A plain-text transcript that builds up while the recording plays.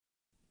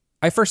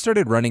I first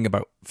started running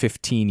about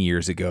 15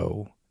 years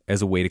ago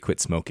as a way to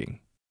quit smoking.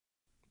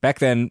 Back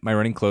then, my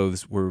running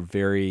clothes were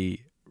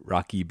very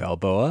Rocky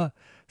Balboa,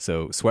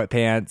 so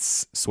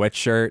sweatpants,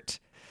 sweatshirt.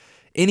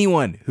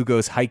 Anyone who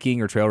goes hiking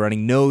or trail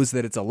running knows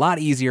that it's a lot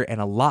easier and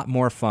a lot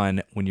more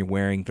fun when you're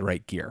wearing the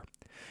right gear.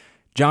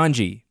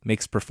 Janji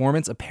makes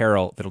performance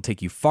apparel that'll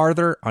take you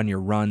farther on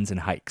your runs and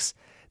hikes.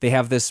 They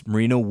have this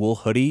merino wool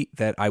hoodie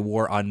that I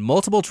wore on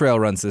multiple trail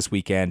runs this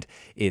weekend.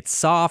 It's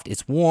soft,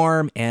 it's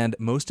warm, and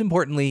most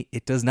importantly,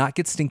 it does not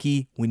get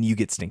stinky when you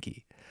get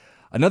stinky.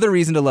 Another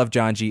reason to love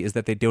Janji is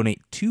that they donate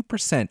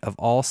 2% of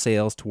all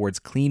sales towards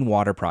clean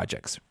water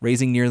projects,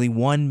 raising nearly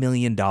 $1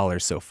 million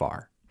so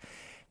far.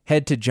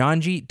 Head to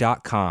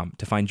janji.com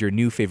to find your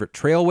new favorite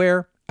trail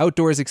wear,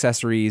 outdoors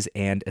accessories,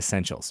 and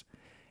essentials.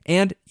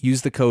 And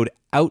use the code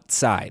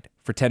OUTSIDE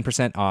for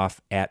 10%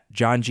 off at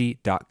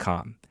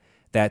janji.com.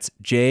 That's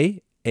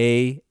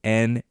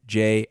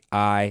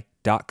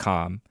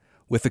JANJI.com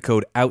with the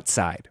code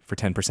OUTSIDE for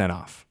 10%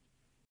 off.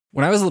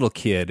 When I was a little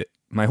kid,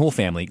 my whole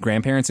family,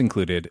 grandparents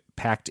included,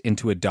 packed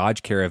into a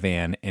Dodge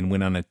Caravan and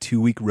went on a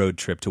 2-week road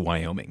trip to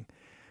Wyoming.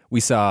 We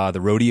saw the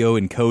rodeo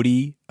in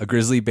Cody, a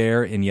grizzly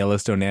bear in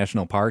Yellowstone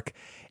National Park,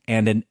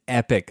 and an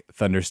epic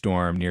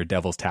thunderstorm near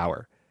Devil's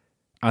Tower.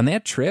 On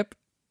that trip,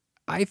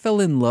 I fell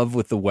in love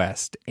with the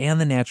West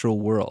and the natural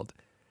world.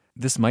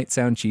 This might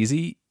sound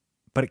cheesy,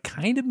 but it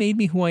kind of made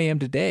me who I am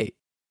today.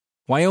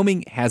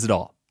 Wyoming has it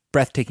all.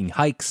 Breathtaking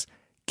hikes,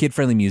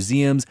 kid-friendly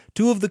museums,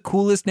 2 of the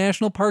coolest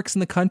national parks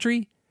in the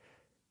country.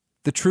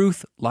 The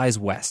truth lies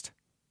west.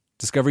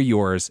 Discover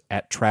yours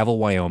at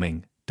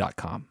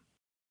travelwyoming.com.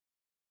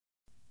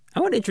 I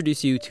want to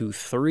introduce you to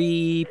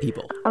 3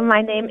 people.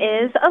 My name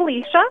is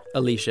Alicia.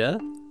 Alicia,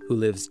 who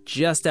lives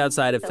just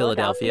outside of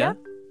Philadelphia.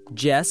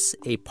 Jess,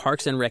 a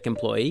Parks and Rec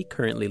employee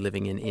currently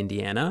living in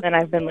Indiana. And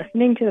I've been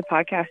listening to the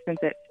podcast since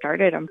it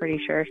started, I'm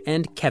pretty sure.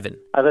 And Kevin.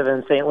 I live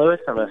in St. Louis.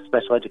 I'm a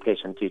special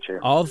education teacher.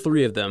 All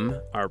 3 of them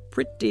are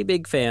pretty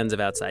big fans of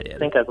Outside In. I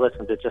think I've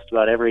listened to just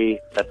about every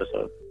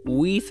episode.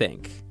 We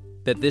think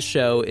that this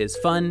show is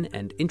fun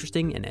and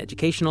interesting and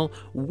educational.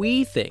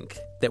 We think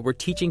that we're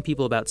teaching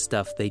people about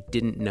stuff they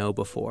didn't know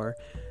before.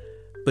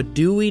 But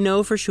do we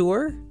know for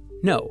sure?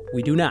 No,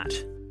 we do not.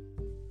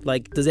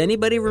 Like, does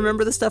anybody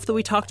remember the stuff that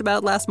we talked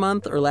about last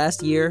month or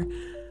last year?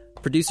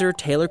 Producer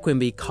Taylor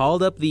Quimby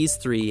called up these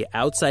 3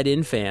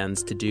 outside-in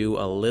fans to do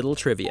a little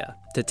trivia,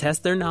 to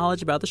test their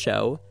knowledge about the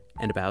show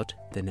and about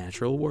the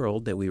natural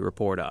world that we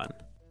report on.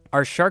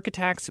 Are shark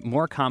attacks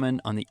more common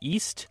on the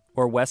east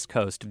or west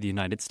coast of the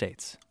United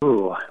States?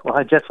 Ooh,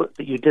 well,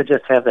 you did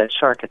just have that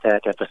shark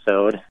attack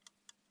episode.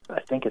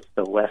 I think it's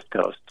the West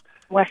Coast.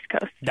 West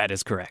Coast. That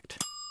is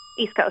correct.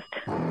 East Coast.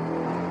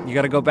 You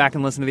got to go back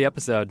and listen to the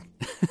episode.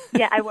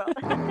 Yeah, I will.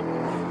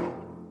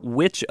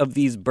 Which of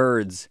these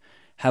birds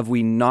have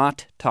we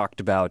not talked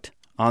about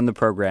on the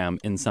program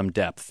in some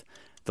depth?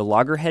 The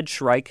loggerhead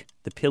shrike,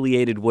 the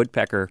pileated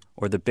woodpecker,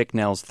 or the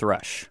Bicknell's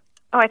thrush?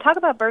 Oh, I talk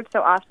about birds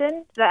so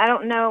often that I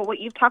don't know what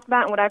you've talked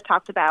about and what I've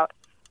talked about.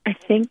 I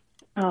think,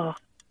 I'm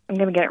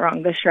going to get it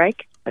wrong. The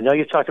shrike? I know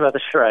you've talked about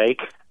the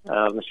shrike.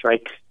 The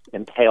shrike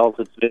impales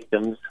its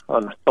victims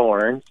on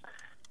thorns.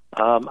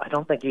 I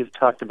don't think you've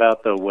talked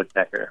about the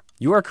woodpecker.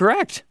 You are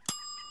correct.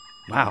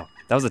 Wow,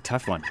 that was a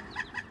tough one.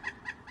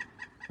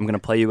 I'm going to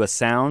play you a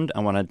sound. I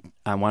want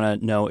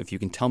to know if you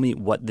can tell me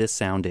what this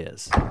sound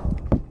is.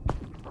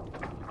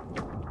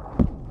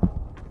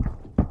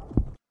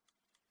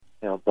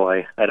 Oh,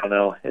 boy, I don't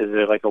know. Is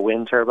it like a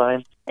wind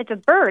turbine? It's a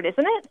bird,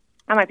 isn't it?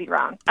 I might be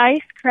wrong.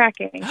 Ice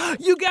cracking.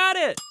 You got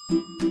it!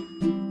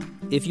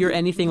 If you're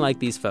anything like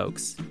these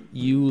folks,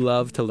 you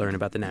love to learn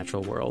about the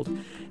natural world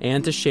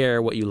and to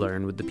share what you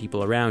learn with the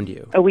people around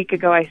you. A week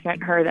ago, I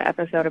sent her the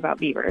episode about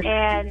beavers.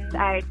 And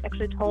I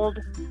actually told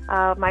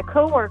my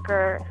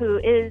coworker, who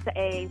is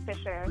a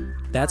fisher.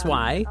 That's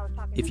why,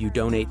 if you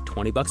donate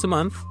 $20 a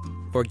month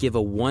or give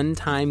a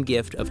one-time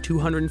gift of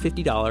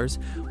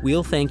 $250,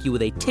 we'll thank you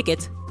with a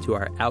ticket to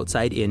our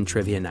Outside In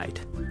Trivia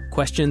Night.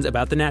 Questions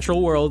about the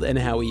natural world and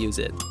how we use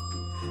it.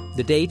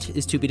 The date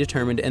is to be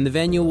determined, and the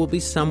venue will be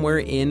somewhere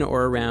in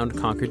or around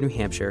Concord, New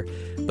Hampshire,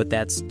 but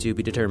that's to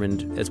be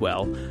determined as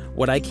well.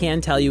 What I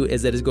can tell you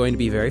is that it's going to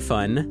be very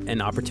fun,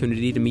 an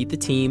opportunity to meet the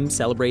team,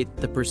 celebrate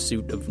the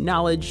pursuit of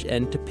knowledge,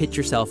 and to pitch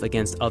yourself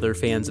against other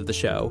fans of the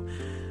show.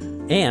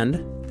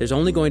 And there's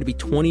only going to be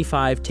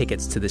 25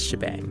 tickets to this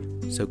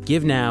shebang, so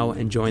give now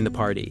and join the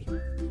party.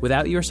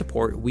 Without your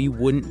support, we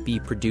wouldn't be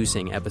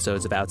producing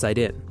episodes of Outside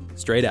In,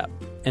 straight up.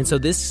 And so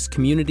this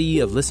community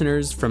of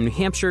listeners from New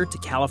Hampshire to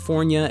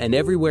California and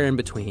everywhere in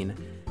between,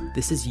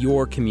 this is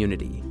your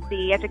community.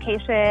 The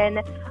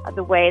education,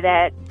 the way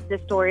that the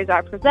stories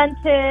are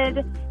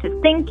presented,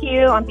 to thank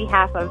you on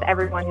behalf of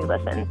everyone who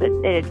listens.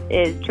 It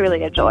is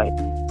truly a joy.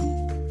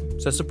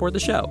 So support the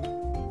show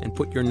and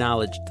put your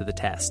knowledge to the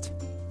test.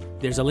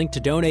 There's a link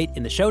to donate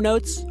in the show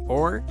notes,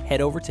 or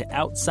head over to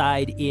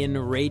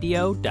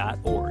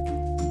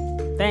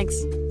outsideinradio.org. Thanks.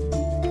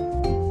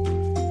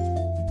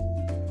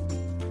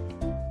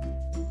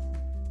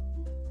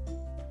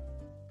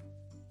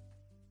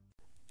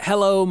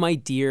 Hello, my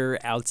dear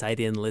Outside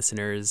In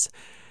listeners.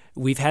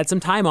 We've had some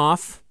time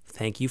off.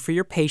 Thank you for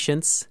your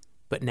patience.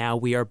 But now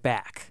we are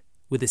back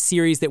with a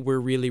series that we're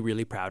really,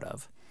 really proud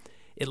of.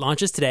 It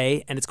launches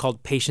today, and it's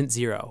called Patient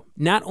Zero.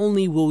 Not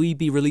only will we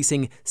be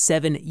releasing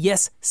 7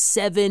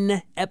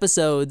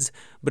 episodes,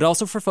 but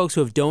also for folks who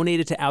have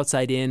donated to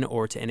Outside In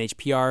or to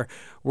NHPR,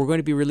 we're going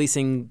to be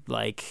releasing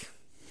like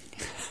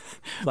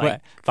what,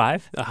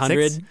 5?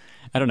 100? 6?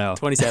 I don't know.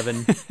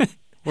 27.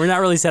 We're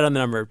not really set on the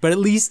number, but at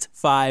least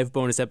 5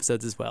 bonus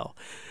episodes as well.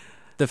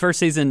 The first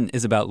season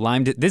is about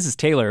Lyme. This is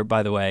Taylor,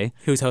 by the way.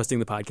 Who's hosting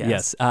the podcast.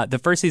 Yes. The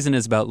first season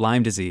is about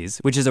Lyme disease,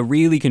 which is a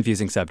really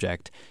confusing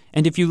subject.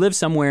 And if you live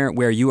somewhere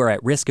where you are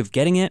at risk of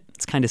getting it,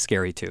 it's kind of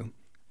scary too.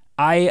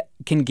 I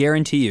can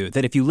guarantee you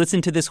that if you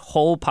listen to this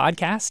whole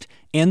podcast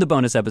and the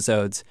bonus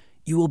episodes,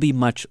 you will be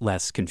much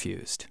less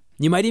confused.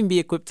 You might even be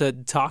equipped to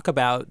talk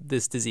about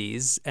this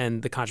disease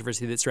and the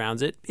controversy that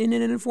surrounds it in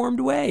an informed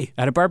way.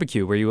 At a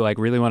barbecue where you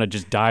really want to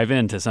just dive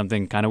into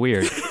something kind of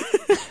weird.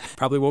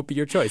 Probably won't be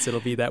your choice. It'll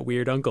be that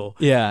weird uncle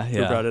who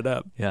brought it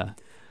up. Yeah.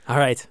 All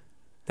right.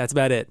 That's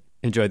about it.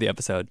 Enjoy the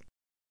episode.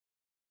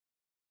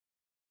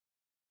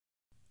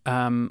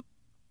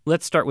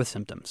 Let's start with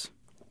symptoms.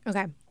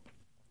 Okay.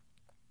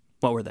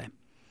 What were they?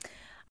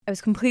 I was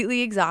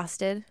completely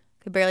exhausted.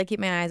 Could barely keep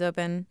my eyes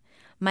open.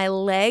 My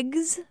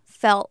legs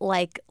felt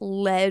like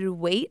lead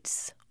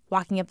weights.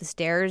 Walking up the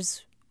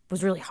stairs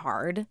was really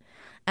hard.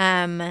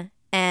 And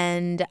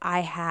I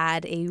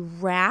had a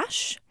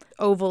rash,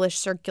 ovalish,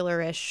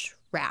 circularish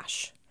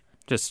rash.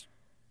 Just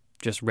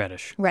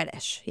reddish.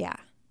 Reddish, yeah.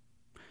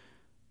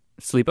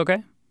 Sleep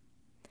okay?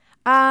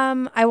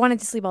 I wanted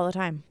to sleep all the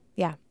time.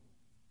 Yeah.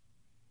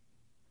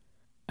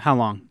 How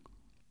long?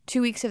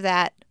 2 weeks of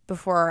that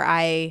before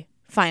I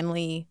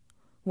finally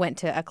went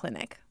to a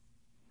clinic.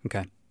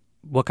 Okay.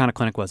 What kind of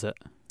clinic was it?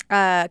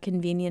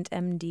 Convenient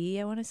MD,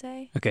 I want to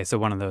say. Okay, so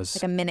one of those.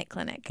 Like a minute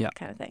clinic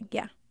kind of thing.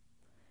 Yeah.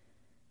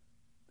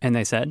 And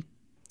they said?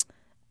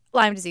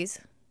 Lyme disease.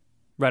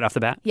 Right off the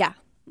bat? Yeah.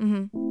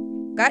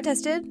 Mm-hmm. Got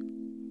tested.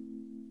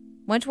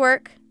 Went to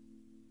work.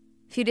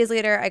 A few days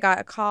later, I got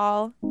a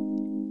call.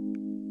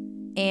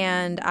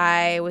 And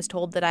I was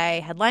told that I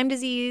had Lyme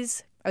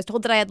disease. I was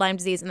told that I had Lyme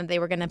disease and that they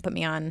were going to put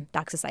me on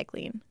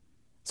doxycycline.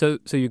 So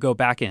you go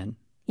back in?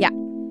 Yeah.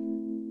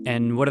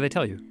 And what do they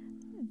tell you?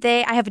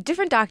 I have a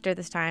different doctor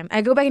this time.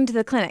 I go back into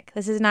the clinic.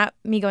 This is not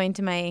me going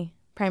to my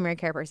primary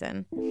care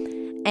person.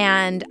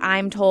 And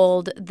I'm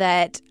told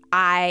that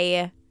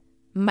I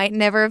might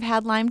never have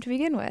had Lyme to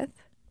begin with.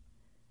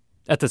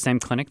 At the same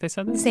clinic they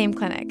said that? Same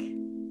clinic.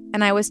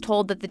 And I was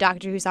told that the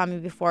doctor who saw me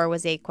before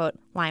was a, quote,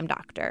 Lyme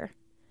doctor.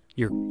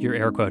 You're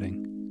air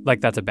quoting. Like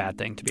that's a bad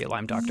thing to be a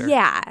Lyme doctor.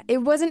 Yeah.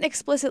 It wasn't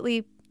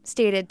explicitly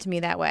stated to me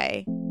that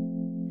way.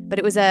 But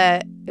it was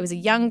a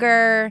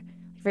younger,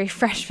 very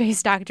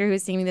fresh-faced doctor who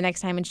was seeing me the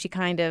next time, and she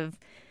kind of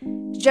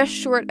just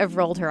short of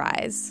rolled her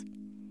eyes.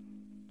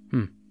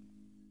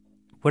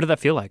 What did that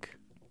feel like?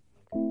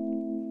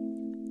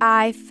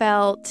 I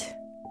felt,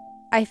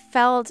 I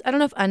don't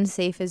know if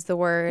unsafe is the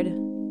word,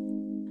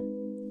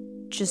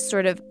 just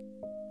sort of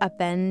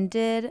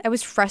upended. I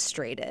was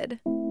frustrated.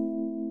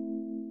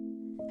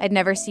 I'd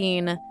never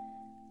seen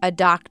a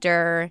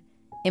doctor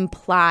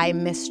imply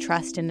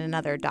mistrust in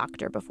another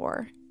doctor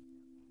before.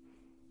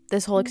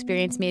 This whole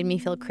experience made me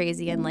feel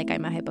crazy and like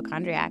I'm a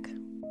hypochondriac.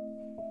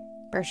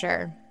 For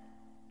sure.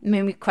 It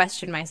made me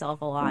question myself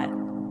a lot.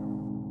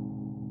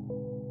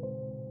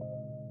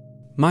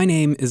 My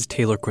name is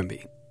Taylor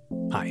Quimby.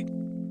 Hi.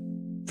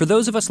 For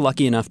those of us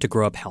lucky enough to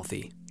grow up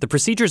healthy, the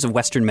procedures of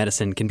Western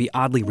medicine can be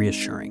oddly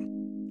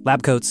reassuring.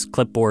 Lab coats,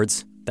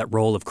 clipboards, that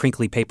roll of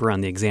crinkly paper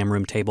on the exam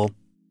room table,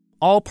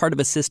 all part of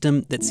a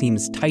system that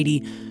seems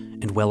tidy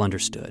and well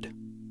understood.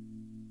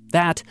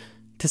 That,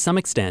 to some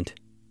extent,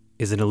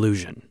 is an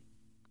illusion.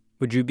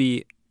 Would you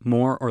be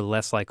more or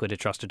less likely to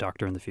trust a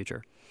doctor in the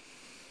future?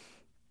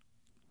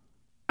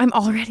 I'm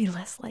already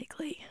less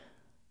likely.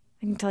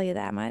 I can tell you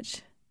that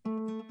much.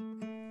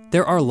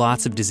 There are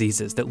lots of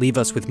diseases that leave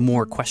us with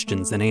more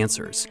questions than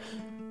answers.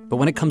 But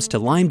when it comes to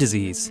Lyme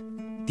disease,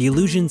 the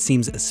illusion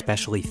seems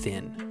especially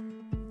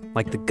thin.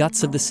 Like the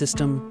guts of the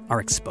system are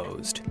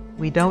exposed.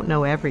 We don't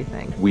know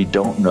everything. We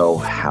don't know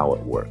how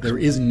it works. There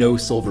is no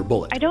silver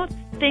bullet. I don't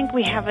think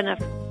we have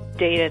enough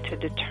data to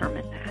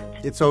determine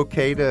that. It's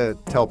okay to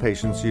tell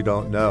patients you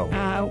don't know.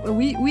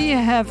 We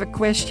have a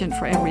question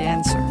for every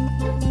answer.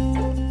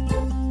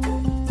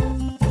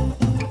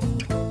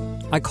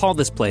 I call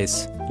this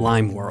place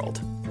Lyme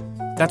World.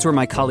 That's where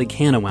my colleague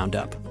Hannah wound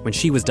up when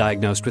she was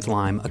diagnosed with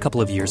Lyme a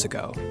couple of years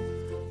ago.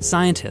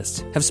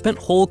 Scientists have spent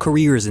whole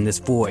careers in this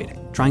void,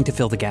 trying to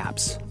fill the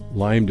gaps.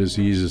 Lyme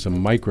disease is a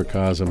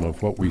microcosm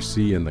of what we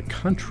see in the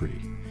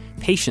country.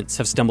 Patients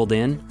have stumbled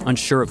in,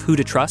 unsure of who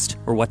to trust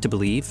or what to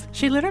believe.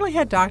 She literally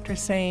had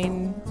doctors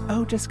saying,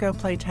 oh, just go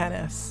play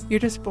tennis. You're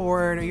just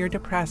bored or you're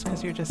depressed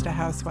because you're just a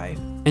housewife.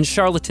 And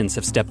charlatans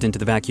have stepped into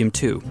the vacuum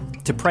too,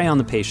 to prey on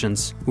the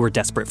patients who are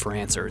desperate for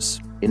answers.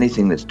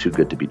 Anything that's too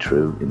good to be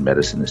true in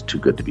medicine is too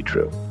good to be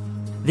true.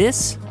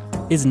 This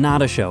is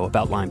not a show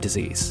about Lyme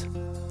disease.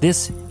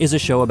 This is a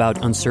show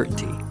about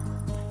uncertainty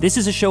This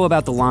is a show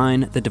about the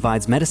line that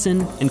divides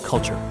medicine and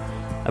culture,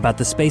 about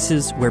the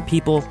spaces where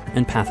people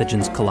and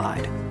pathogens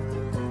collide.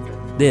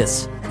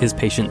 This is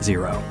Patient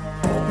Zero.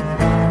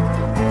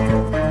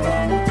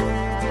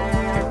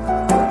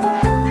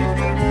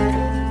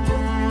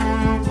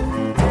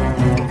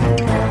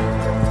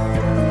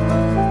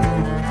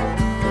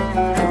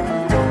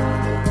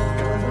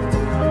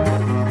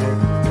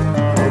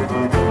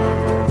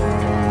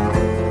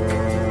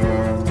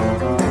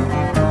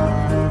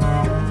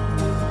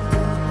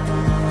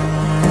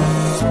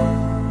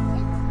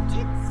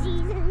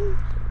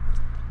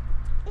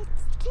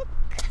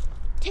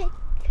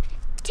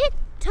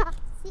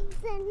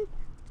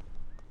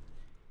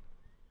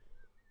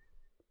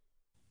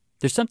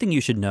 There's something you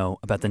should know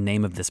about the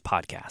name of this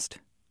podcast.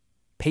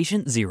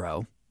 Patient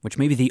Zero, which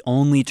may be the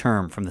only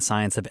term from the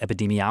science of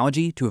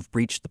epidemiology to have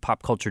breached the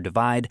pop culture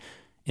divide,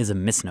 is a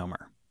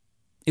misnomer.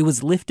 It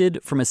was lifted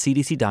from a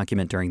CDC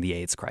document during the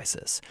AIDS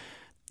crisis.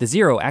 The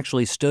zero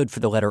actually stood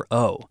for the letter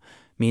O,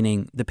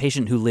 meaning the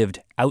patient who lived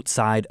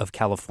outside of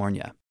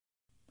California.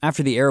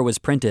 After the error was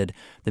printed,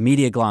 the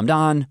media glommed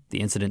on,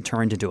 the incident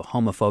turned into a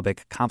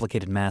homophobic,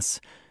 complicated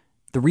mess.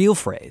 The real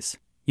phrase,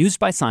 used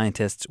by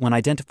scientists when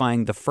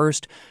identifying the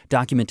first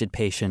documented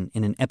patient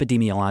in an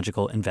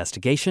epidemiological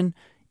investigation,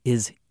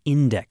 is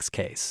index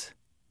case.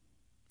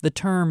 The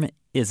term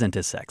isn't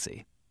as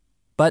sexy,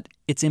 but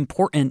it's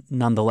important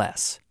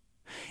nonetheless.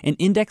 An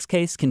index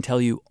case can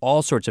tell you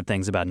all sorts of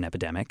things about an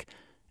epidemic,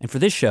 and for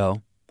this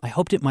show, I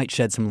hoped it might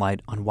shed some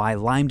light on why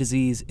Lyme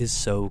disease is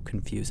so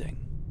confusing.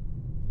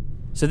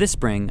 So this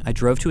spring, I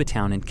drove to a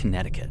town in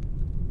Connecticut.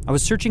 I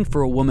was searching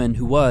for a woman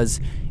who was,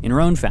 in her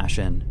own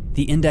fashion,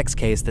 the index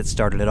case that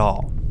started it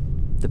all,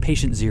 the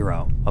patient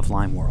zero of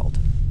Lyme World.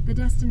 The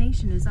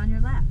destination is on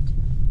your left,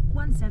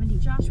 170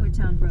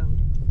 Joshuatown Road.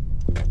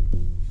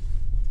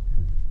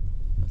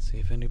 Let's see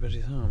if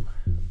anybody's home.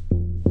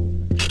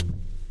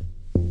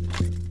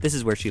 This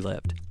is where she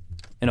lived,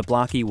 in a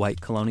blocky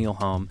white colonial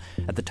home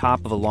at the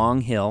top of a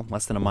long hill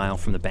less than a mile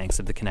from the banks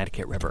of the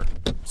Connecticut River,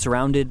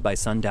 surrounded by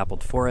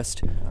sun-dappled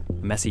forest, a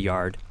messy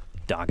yard,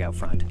 dog out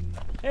front.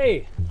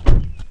 Hey,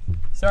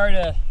 sorry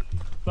to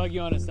bug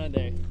you on a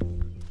Sunday.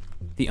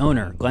 The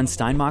owner, Glenn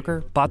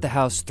Steinmacher, bought the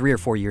house 3 or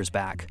 4 years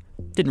back.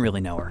 Didn't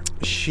really know her.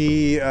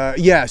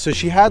 So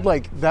she had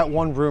like that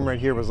one room right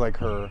here was like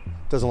her,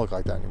 doesn't look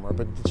like that anymore,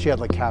 but she had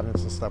like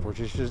cabinets and stuff,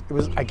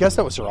 I guess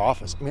that was her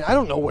office. I mean, I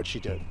don't know what she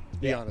did, to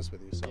be honest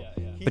with you. So.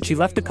 But she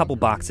left a couple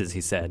boxes,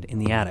 he said, in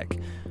the attic,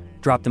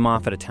 dropped them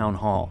off at a town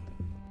hall.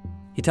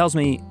 He tells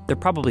me they're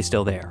probably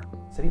still there.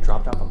 Said he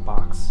dropped off a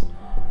box,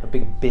 a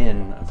big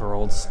bin of her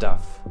old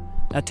stuff.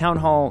 At Town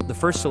Hall, the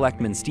first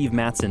selectman, Steve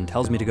Matson,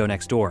 tells me to go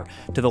next door,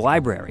 to the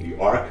library. The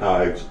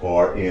archives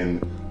are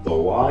in the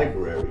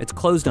library. It's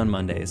closed on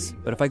Mondays,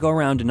 but if I go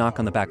around to knock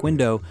on the back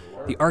window,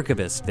 the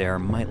archivist there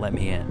might let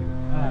me in.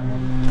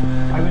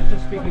 I was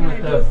just speaking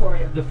with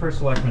the first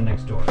selectman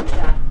next door.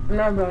 Yeah, I'm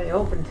not really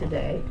open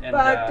today, And,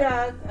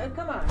 but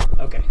come on.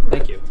 Okay,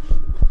 thank you.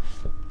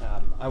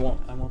 I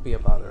won't be a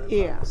bother.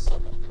 Yes.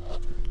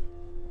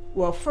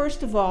 Well,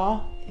 first of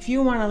all, if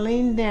you want to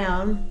lean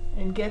down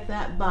and get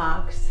that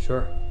box.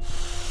 Sure.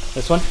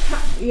 This one?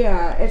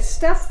 Yeah, it's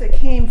stuff that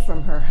came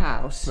from her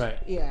house. Right.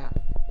 Yeah.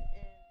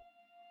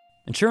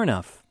 And sure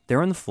enough,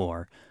 there on the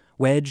floor,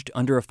 wedged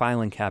under a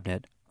filing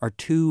cabinet, are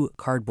 2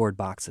 cardboard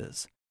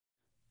boxes.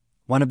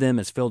 One of them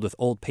is filled with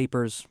old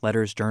papers,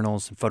 letters,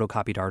 journals, and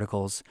photocopied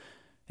articles.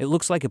 It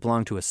looks like it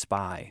belonged to a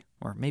spy,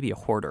 or maybe a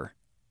hoarder,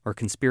 or a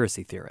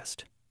conspiracy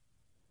theorist.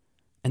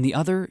 And the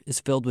other is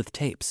filled with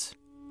tapes.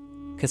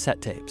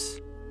 Cassette tapes.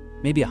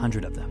 Maybe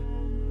 100 of them.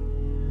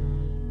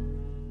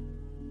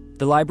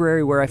 The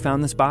library where I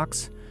found this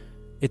box,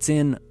 it's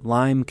in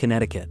Lyme,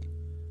 Connecticut,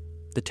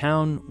 the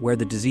town where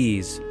the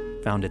disease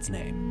found its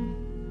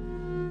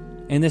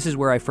name. And this is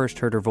where I first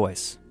heard her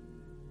voice.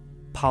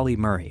 Polly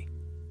Murray,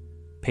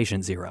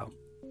 Patient Zero.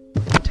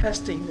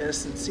 Testing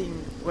this and seeing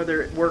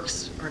whether it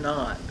works or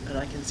not, and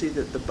I can see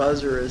that the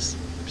buzzer is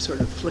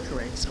sort of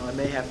flickering, so I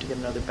may have to get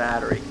another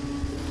battery.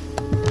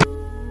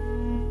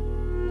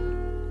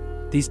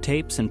 These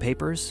tapes and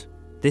papers,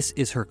 this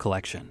is her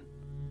collection.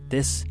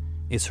 This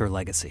is her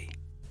legacy.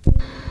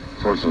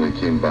 Fortunately,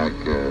 it came back,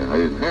 I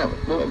didn't have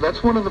it. Well,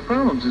 that's one of the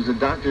problems, is that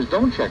doctors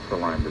don't check for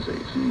Lyme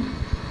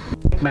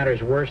disease.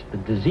 Matters worse, the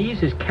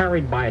disease is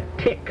carried by a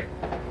tick.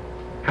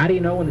 How do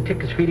you know when the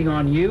tick is feeding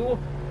on you?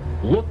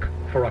 Look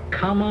for a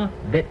comma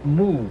that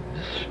moves.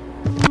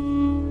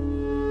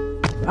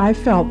 I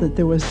felt that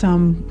there was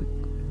something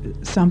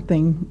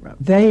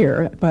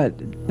there,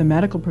 but the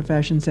medical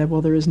profession said,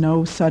 well, there is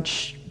no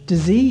such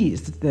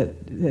disease that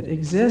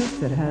exists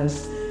that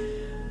has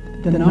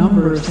the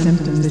number of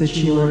symptoms that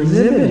you are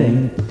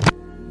exhibiting.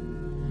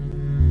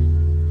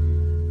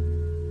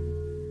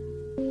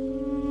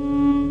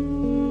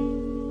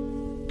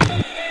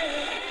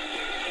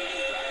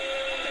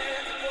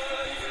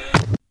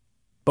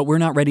 But we're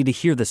not ready to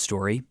hear this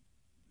story.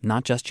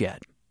 Not just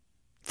yet.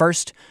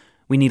 First,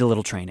 we need a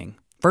little training.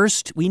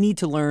 First, we need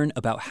to learn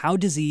about how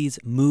disease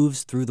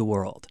moves through the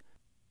world.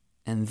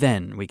 And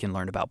then we can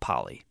learn about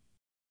Polly.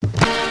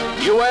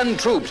 UN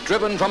troops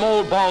driven from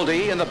Old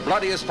Baldy in the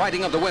bloodiest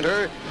fighting of the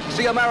winter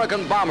see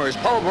American bombers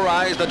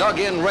pulverize the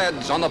dug-in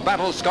Reds on the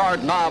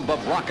battle-scarred knob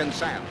of rock and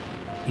sand.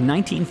 In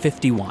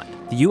 1951,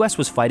 the U.S.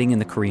 was fighting in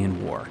the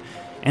Korean War,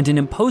 and an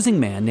imposing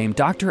man named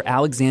Dr.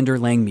 Alexander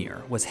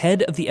Langmuir was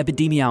head of the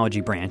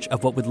epidemiology branch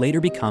of what would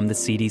later become the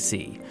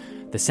CDC,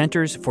 the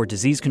Centers for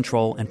Disease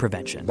Control and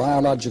Prevention.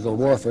 Biological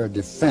warfare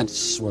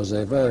defense was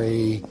a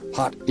very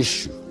hot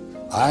issue.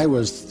 I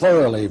was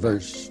thoroughly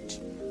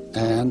versed,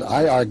 and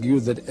I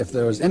argued that if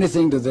there was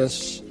anything to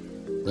this,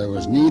 there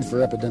was need for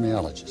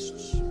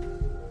epidemiologists.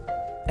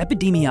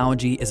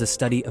 Epidemiology is a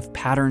study of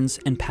patterns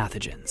and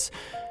pathogens.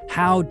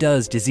 How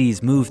does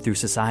disease move through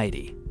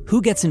society?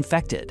 Who gets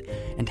infected?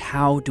 And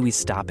how do we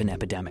stop an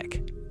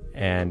epidemic?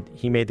 And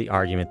he made the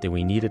argument that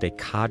we needed a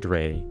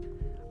cadre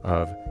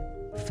of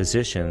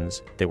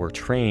physicians that were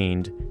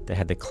trained, that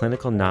had the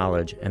clinical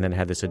knowledge, and then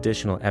had this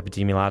additional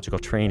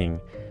epidemiological training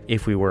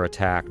if we were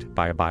attacked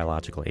by a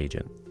biological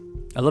agent.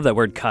 I love that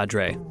word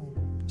cadre.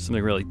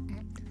 Something really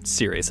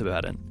serious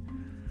about it.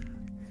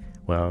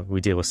 Well,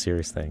 we deal with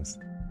serious things.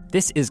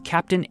 This is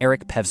Captain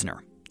Eric Pevsner.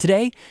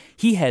 Today,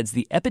 he heads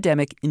the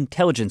Epidemic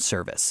Intelligence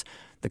Service,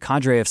 the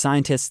cadre of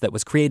scientists that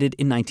was created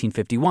in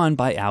 1951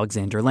 by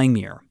Alexander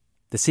Langmuir.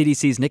 The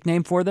CDC's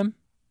nickname for them?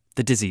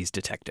 The Disease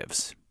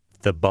Detectives.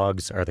 The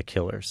bugs are the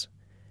killers,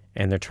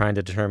 and they're trying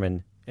to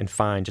determine and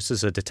find, just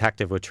as a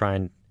detective would try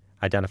and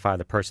identify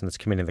the person that's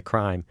committing the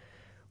crime,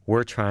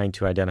 we're trying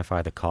to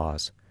identify the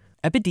cause.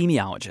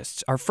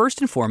 Epidemiologists are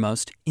first and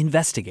foremost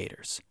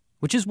investigators,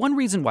 which is one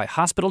reason why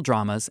hospital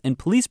dramas and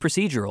police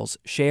procedurals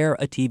share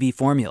a TV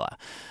formula.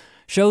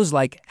 Shows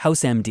like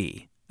House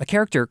MD, a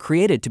character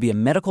created to be a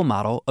medical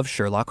model of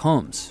Sherlock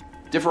Holmes.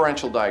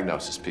 Differential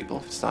diagnosis, people.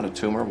 If it's not a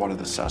tumor, what are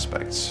the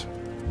suspects?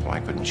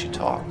 Why couldn't she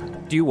talk?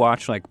 Do you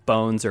watch like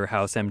Bones or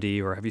House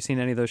MD, or have you seen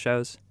any of those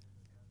shows?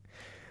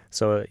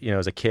 So,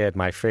 as a kid,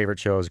 my favorite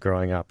shows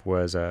growing up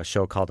was a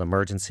show called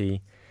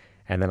Emergency.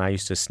 And then I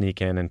used to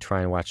sneak in and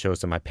try and watch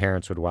shows that my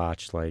parents would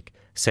watch, like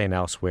St.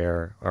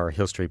 Elsewhere or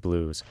Hill Street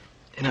Blues.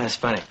 It's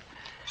funny.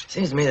 It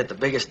seems to me that the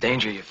biggest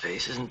danger you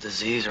face isn't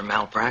disease or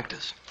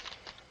malpractice.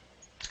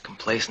 It's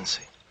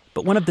complacency.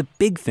 But one of the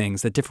big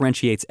things that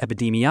differentiates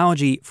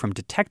epidemiology from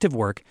detective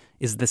work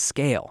is the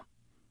scale.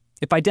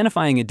 If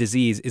identifying a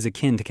disease is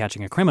akin to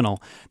catching a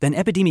criminal, then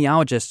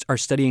epidemiologists are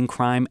studying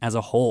crime as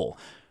a whole.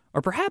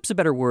 Or perhaps a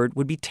better word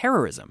would be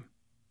terrorism.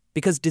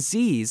 Because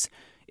disease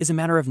is a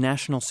matter of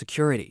national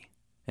security.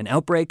 An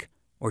outbreak,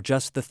 or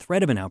just the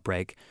threat of an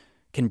outbreak,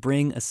 can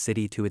bring a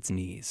city to its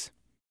knees.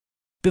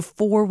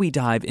 Before we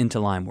dive into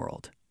Lyme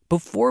World,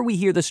 before we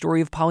hear the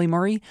story of Polly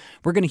Murray,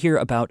 we're going to hear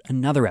about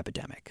another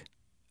epidemic,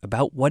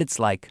 about what it's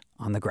like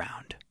on the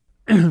ground.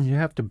 You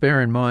have to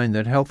bear in mind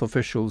that health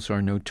officials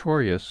are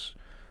notorious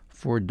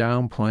for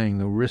downplaying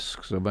the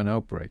risks of an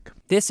outbreak.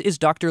 This is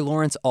Dr.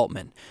 Lawrence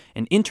Altman,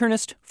 an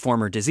internist,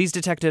 former disease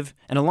detective,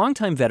 and a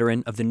longtime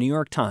veteran of the New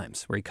York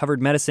Times, where he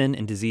covered medicine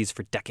and disease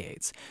for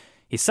decades.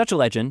 He's such a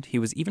legend, he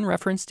was even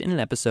referenced in an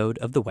episode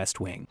of The West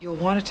Wing. You'll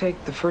want to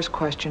take the first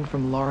question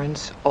from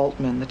Lawrence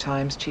Altman, the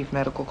Times chief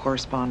medical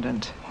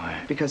correspondent.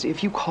 Why? Because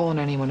if you call on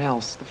anyone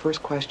else, the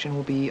first question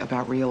will be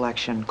about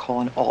re-election. Call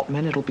on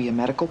Altman, it'll be a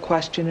medical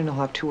question, and he'll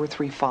have 2 or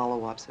 3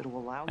 follow-ups. It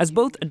will allow As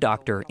both a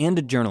doctor and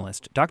a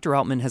journalist, Dr.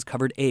 Altman has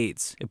covered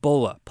AIDS,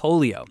 Ebola,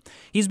 polio.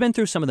 He's been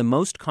through some of the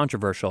most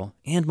controversial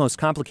and most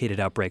complicated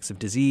outbreaks of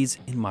disease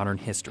in modern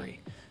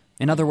history.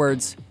 In other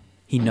words,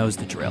 he knows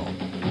the drill.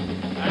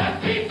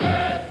 Happy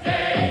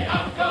birthday,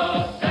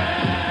 Uncle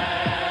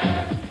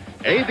Sam.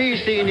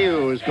 ABC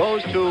News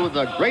goes to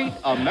the Great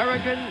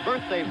American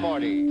Birthday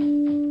Party.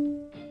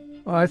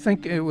 Well, I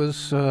think it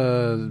was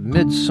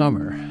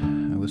midsummer.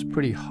 It was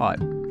pretty hot.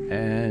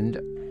 And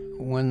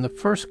when the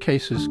first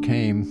cases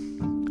came,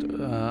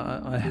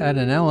 I had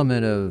an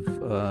element of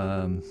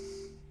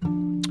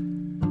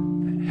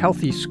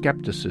healthy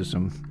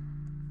skepticism.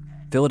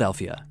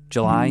 Philadelphia,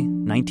 July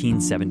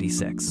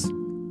 1976.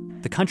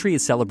 The country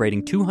is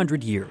celebrating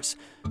 200 years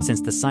since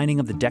the signing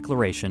of the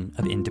Declaration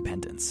of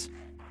Independence.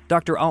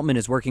 Dr. Altman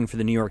is working for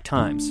the New York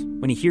Times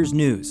when he hears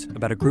news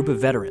about a group of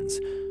veterans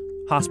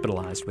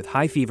hospitalized with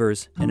high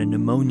fevers and a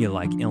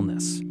pneumonia-like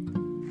illness.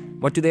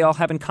 What do they all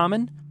have in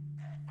common?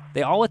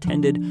 They all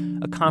attended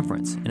a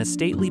conference in a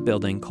stately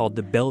building called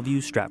the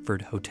Bellevue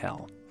Stratford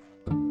Hotel.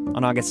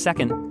 On August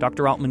 2nd,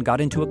 Dr. Altman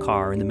got into a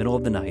car in the middle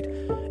of the night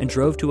and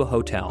drove to a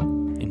hotel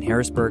in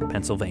Harrisburg,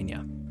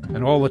 Pennsylvania.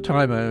 And all the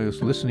time I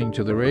was listening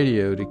to the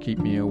radio to keep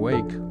me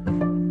awake.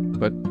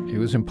 But it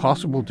was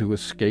impossible to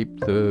escape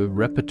the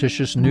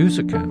repetitious news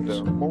accounts.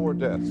 There are more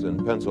deaths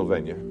in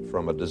Pennsylvania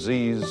from a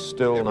disease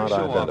still not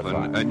identified.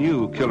 Often, a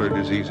new killer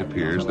disease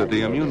appears that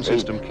the immune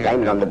system can't...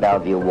 Blame it on the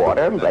Bellevue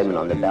water, blame it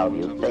on the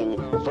Bellevue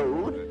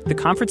food. The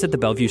conference at the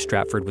Bellevue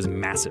Stratford was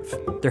massive.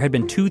 There had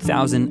been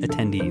 2,000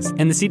 attendees,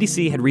 and the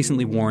CDC had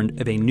recently warned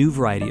of a new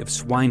variety of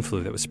swine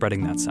flu that was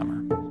spreading that summer.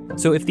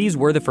 So if these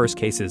were the first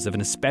cases of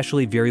an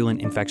especially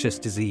virulent infectious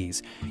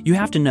disease, you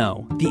have to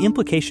know the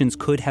implications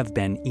could have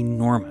been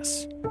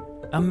enormous.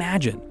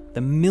 Imagine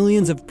the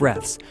millions of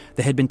breaths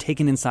that had been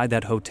taken inside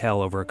that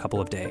hotel over a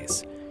couple of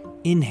days.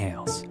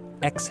 Inhales,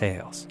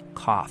 exhales,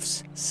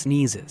 coughs,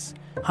 sneezes,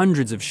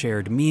 hundreds of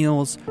shared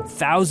meals,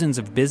 thousands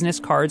of business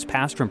cards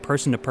passed from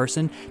person to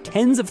person,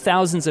 tens of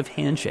thousands of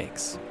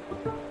handshakes.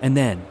 And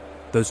then,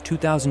 those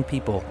 2,000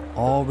 people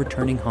all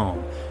returning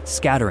home,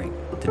 scattering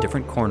to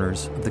different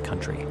corners of the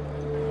country.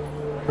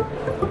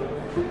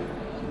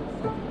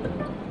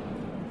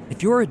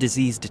 If you're a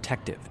disease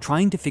detective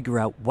trying to figure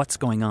out what's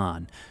going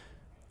on,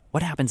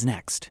 what happens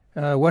next?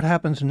 What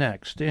happens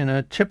next? In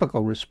a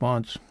typical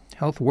response,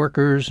 health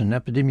workers and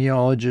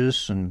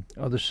epidemiologists and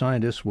other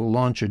scientists will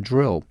launch a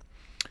drill,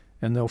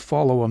 and they'll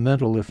follow a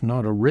mental, if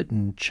not a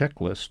written,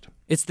 checklist.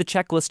 It's the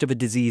checklist of a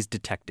disease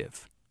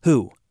detective.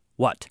 Who,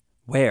 what,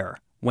 where,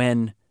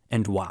 when,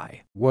 and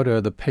why. What are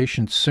the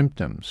patient's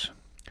symptoms,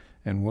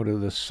 and what are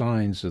the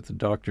signs that the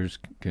doctors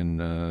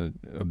can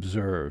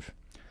observe?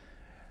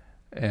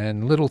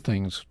 And little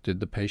things. Did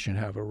the patient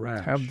have a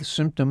rash? Have the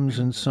symptoms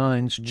and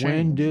signs changed?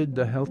 When did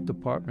the health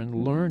department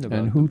learn about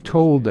it? And who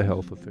told the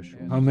health official?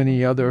 How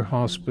many other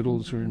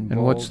hospitals are involved?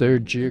 And what's their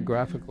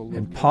geographical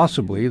location? And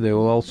possibly they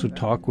will also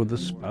talk with a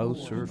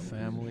spouse or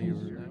family.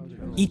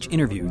 Each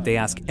interview, they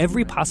ask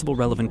every possible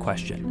relevant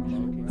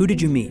question. Who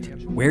did you meet?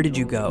 Where did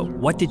you go?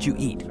 What did you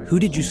eat? Who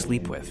did you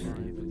sleep with?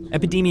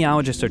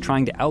 Epidemiologists are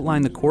trying to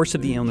outline the course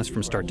of the illness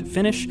from start to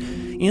finish,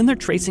 and they're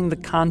tracing the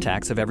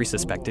contacts of every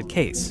suspected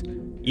case.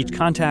 Each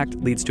contact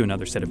leads to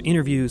another set of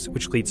interviews,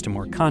 which leads to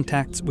more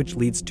contacts, which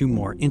leads to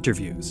more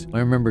interviews. I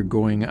remember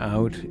going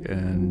out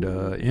and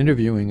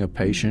interviewing a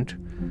patient.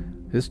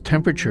 His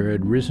temperature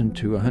had risen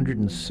to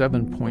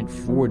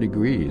 107.4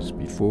 degrees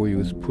before he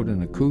was put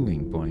in a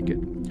cooling blanket.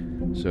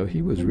 So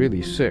he was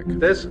really sick.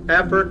 This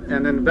effort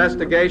and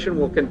investigation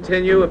will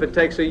continue if it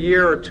takes a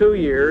year or 2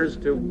 years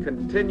to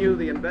continue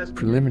the investigation.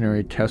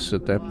 Preliminary tests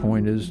at that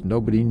point is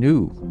nobody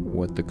knew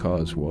what the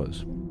cause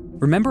was.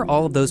 Remember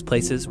all of those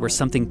places where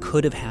something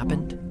could have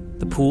happened?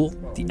 The pool,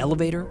 the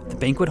elevator, the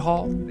banquet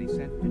hall?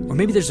 Or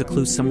maybe there's a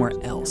clue somewhere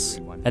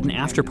else, at an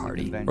after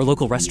party or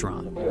local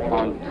restaurant.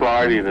 On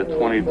Friday the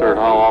 23rd,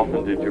 how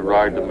often did you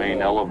ride the main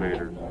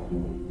elevator?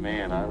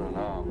 Man, I don't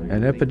know.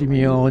 And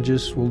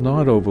epidemiologists will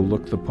not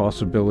overlook the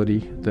possibility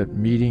that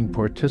meeting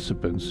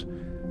participants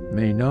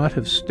may not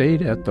have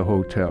stayed at the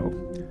hotel.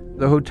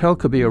 The hotel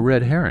could be a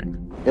red herring.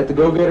 At the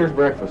Go-Getters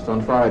breakfast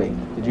on Friday,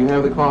 did you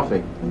have the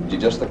coffee?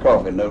 Just the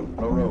coffee, no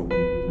roll.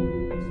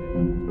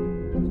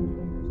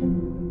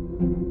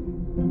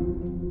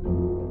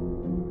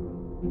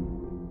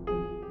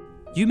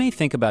 You may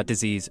think about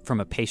disease from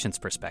a patient's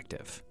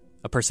perspective.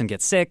 A person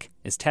gets sick,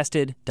 is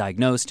tested,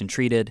 diagnosed, and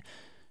treated.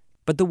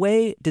 But the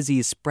way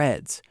disease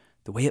spreads,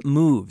 the way it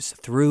moves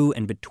through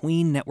and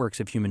between networks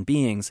of human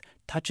beings,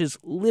 touches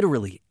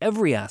literally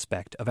every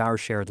aspect of our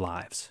shared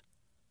lives.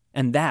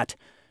 And that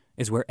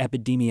is where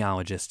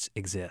epidemiologists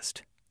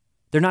exist.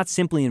 They're not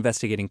simply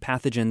investigating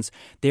pathogens,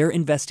 they're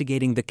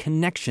investigating the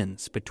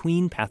connections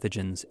between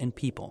pathogens and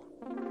people.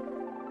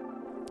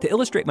 To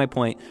illustrate my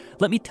point,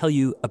 let me tell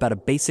you about a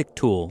basic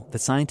tool that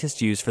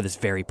scientists use for this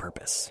very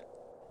purpose.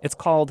 It's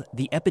called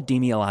the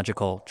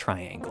epidemiological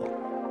triangle.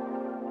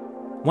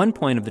 One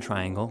point of the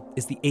triangle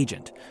is the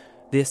agent.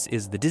 This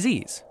is the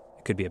disease.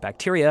 It could be a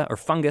bacteria or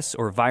fungus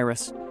or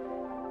virus.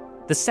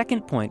 The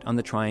second point on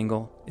the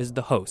triangle is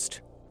the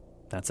host.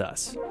 That's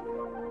us.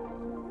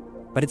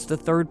 But it's the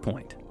third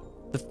point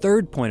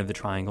of the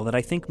triangle that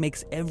I think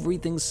makes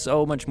everything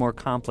so much more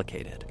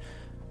complicated.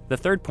 The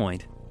third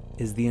point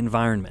is the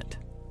environment.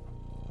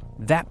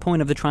 That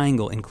point of the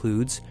triangle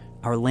includes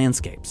our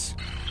landscapes,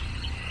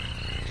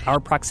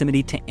 our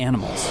proximity to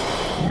animals,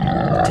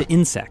 to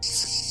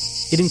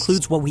insects. It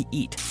includes what we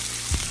eat,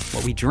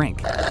 what we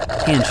drink,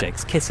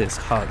 handshakes, kisses,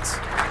 hugs,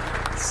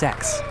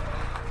 sex.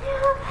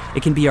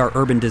 It can be our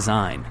urban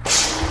design,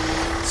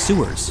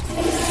 sewers,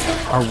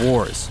 our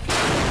wars,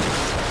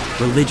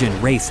 religion,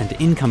 race, and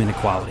income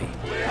inequality.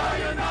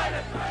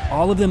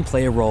 All of them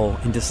play a role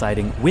in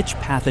deciding which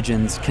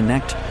pathogens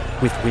connect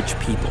with which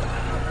people.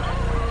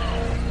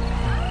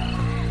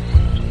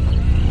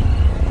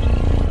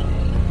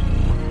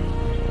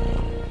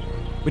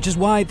 Which is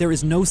why there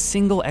is no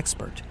single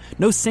expert,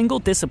 no single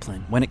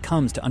discipline when it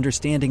comes to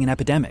understanding an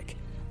epidemic.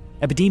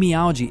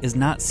 Epidemiology is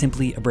not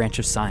simply a branch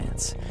of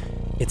science.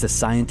 It's a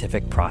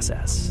scientific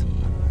process.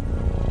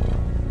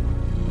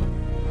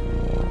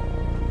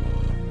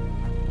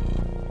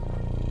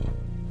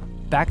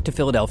 Back to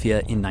Philadelphia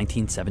in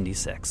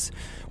 1976,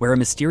 where a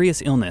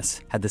mysterious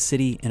illness had the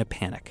city in a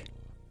panic.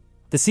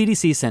 The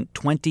CDC sent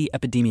 20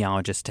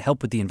 epidemiologists to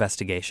help with the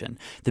investigation,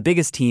 the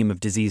biggest team of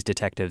disease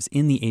detectives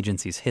in the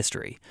agency's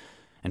history.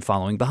 And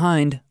following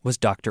behind was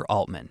Dr.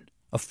 Altman,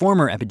 a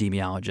former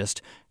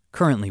epidemiologist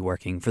currently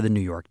working for the New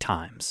York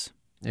Times.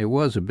 It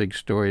was a big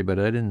story, but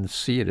I didn't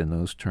see it in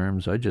those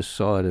terms. I just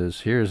saw it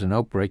as, here's an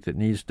outbreak that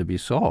needs to be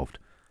solved.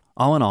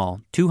 All in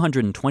all,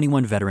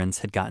 221 veterans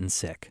had gotten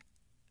sick.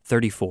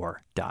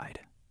 34 died.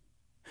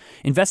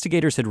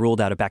 Investigators had ruled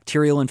out a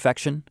bacterial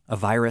infection, a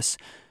virus,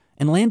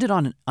 and landed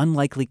on an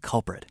unlikely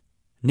culprit,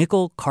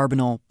 nickel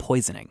carbonyl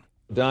poisoning.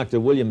 Dr.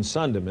 William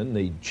Sunderman,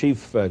 the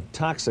chief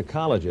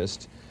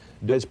toxicologist,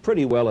 is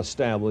pretty well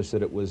established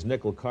that it was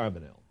nickel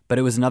carbonyl. But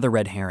it was another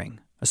red herring,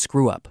 a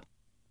screw-up.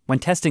 When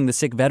testing the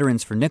sick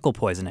veterans for nickel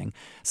poisoning,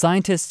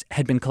 scientists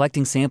had been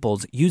collecting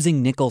samples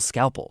using nickel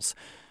scalpels.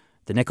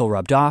 The nickel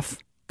rubbed off,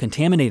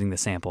 contaminating the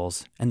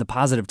samples, and the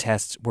positive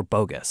tests were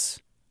bogus.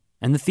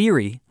 And the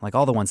theory, like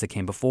all the ones that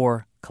came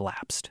before,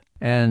 collapsed.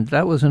 And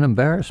that was an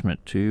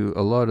embarrassment to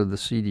a lot of the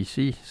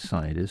CDC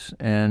scientists.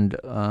 And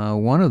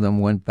one of them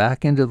went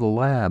back into the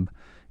lab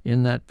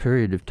in that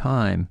period of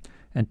time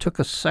and took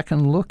a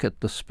second look at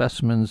the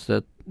specimens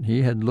that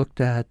he had looked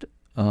at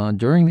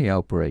during the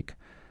outbreak.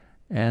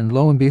 And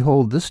lo and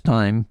behold, this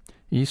time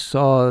he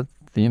saw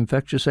the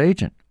infectious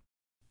agent.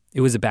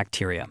 It was a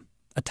bacteria,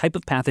 a type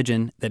of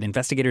pathogen that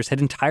investigators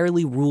had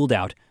entirely ruled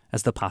out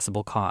as the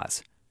possible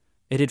cause.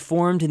 It had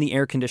formed in the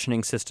air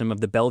conditioning system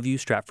of the Bellevue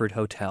Stratford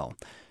Hotel,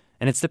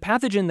 and it's the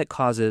pathogen that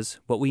causes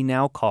what we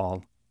now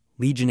call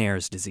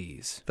Legionnaire's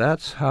disease.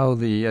 That's how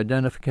the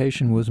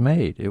identification was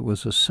made. It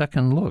was a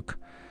second look.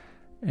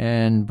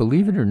 And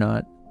believe it or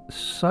not,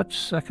 such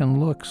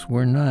second looks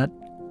were not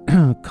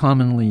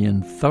commonly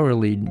and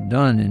thoroughly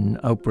done in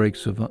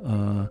outbreaks of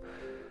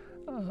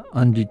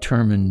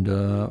undetermined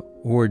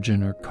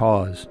origin or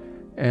cause.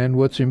 And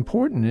what's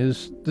important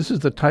is this is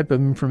the type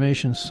of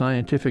information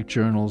scientific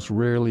journals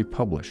rarely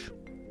publish.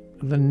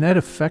 The net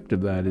effect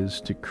of that is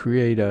to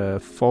create a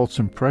false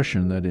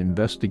impression that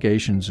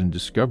investigations and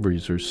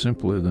discoveries are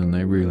simpler than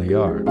they really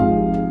are.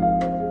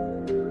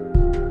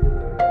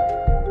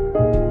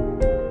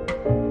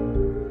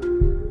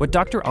 What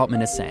Dr.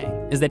 Altman is saying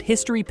is that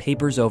history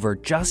papers over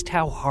just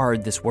how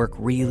hard this work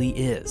really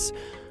is.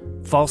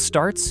 False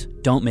starts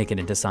don't make it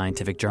into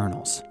scientific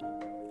journals.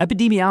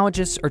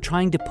 Epidemiologists are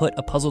trying to put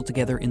a puzzle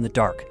together in the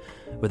dark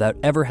without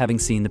ever having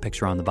seen the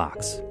picture on the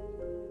box.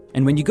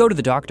 And when you go to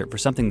the doctor for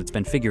something that's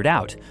been figured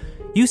out,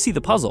 you see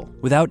the puzzle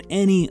without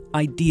any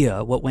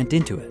idea what went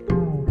into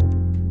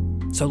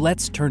it. So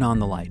let's turn on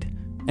the light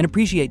and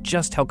appreciate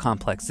just how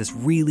complex this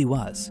really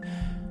was.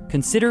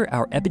 Consider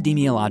our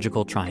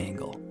epidemiological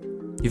triangle.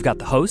 You've got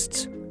the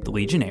hosts, the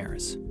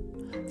Legionnaires,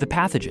 the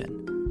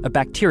pathogen, a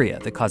bacteria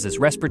that causes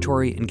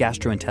respiratory and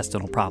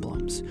gastrointestinal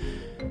problems,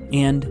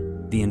 and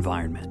the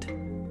environment.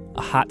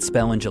 A hot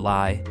spell in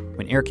July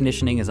when air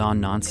conditioning is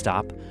on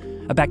nonstop,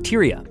 a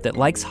bacteria that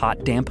likes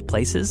hot, damp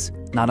places,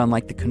 not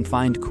unlike the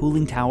confined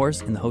cooling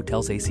towers in the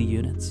hotel's AC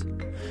units.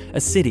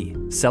 A city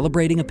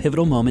celebrating a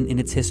pivotal moment in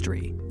its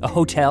history. A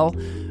hotel,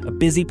 a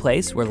busy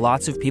place where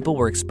lots of people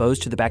were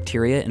exposed to the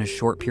bacteria in a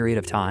short period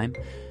of time.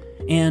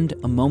 And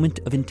a moment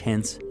of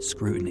intense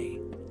scrutiny,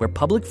 where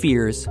public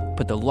fears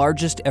put the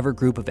largest ever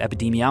group of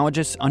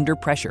epidemiologists under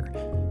pressure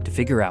to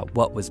figure out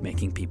what was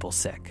making people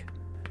sick.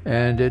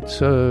 And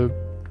it's a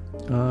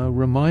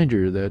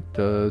reminder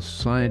that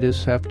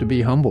scientists have to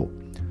be humble.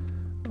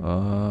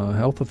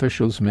 Health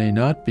officials may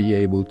not be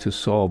able to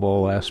solve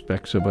all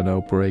aspects of an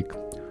outbreak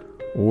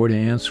or to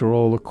answer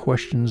all the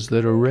questions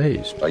that are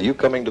raised. Are you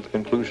coming to the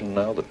conclusion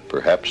now that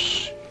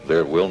perhaps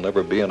there will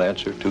never be an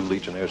answer to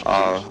Legionnaire's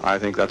disease? I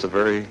think that's a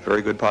very,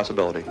 very good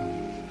possibility.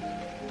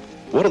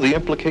 What are the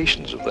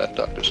implications of that,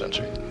 Dr.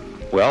 Sensory?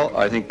 Well,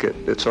 I think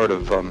it sort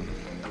of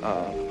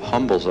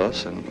humbles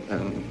us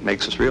and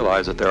makes us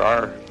realize that there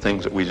are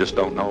things that we just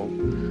don't know.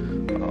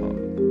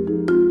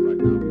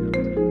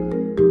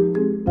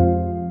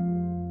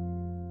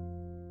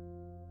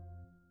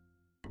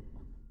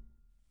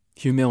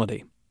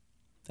 Humility.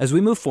 As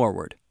we move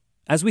forward,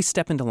 as we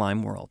step into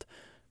Lyme World,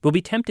 we'll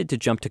be tempted to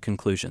jump to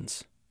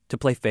conclusions, to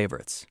play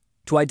favorites,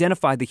 to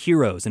identify the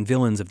heroes and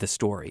villains of this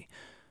story.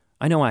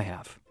 I know I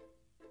have.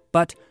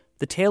 But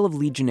the tale of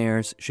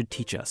Legionnaires should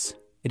teach us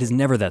it is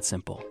never that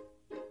simple,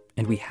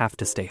 and we have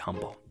to stay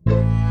humble.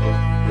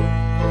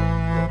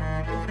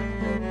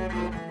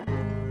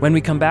 When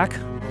we come back,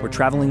 we're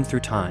traveling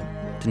through time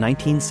to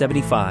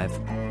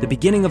 1975, the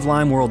beginning of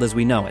Lyme World as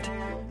we know it,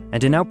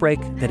 and an outbreak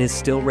that is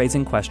still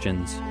raising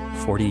questions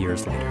 40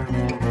 years later.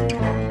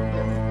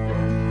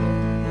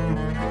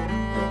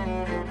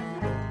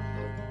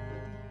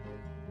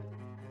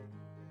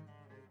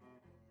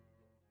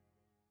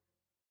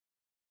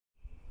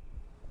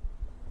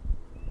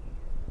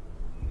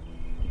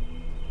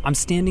 I'm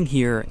standing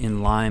here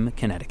in Lyme,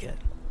 Connecticut,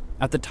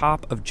 at the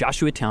top of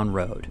Joshuatown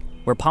Road,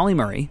 where Polly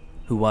Murray,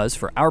 who was,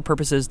 for our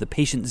purposes, the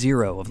patient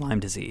zero of Lyme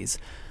disease,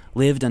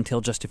 lived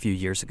until just a few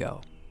years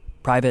ago.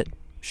 Private,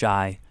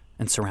 shy,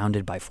 and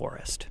surrounded by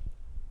forest.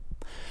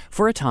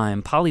 For a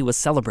time, Polly was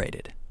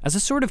celebrated as a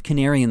sort of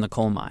canary in the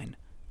coal mine,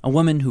 a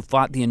woman who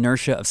fought the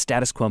inertia of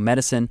status quo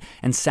medicine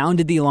and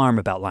sounded the alarm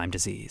about Lyme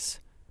disease.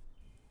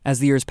 As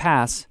the years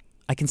pass,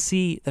 I can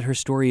see that her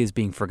story is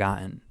being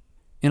forgotten.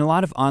 In a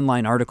lot of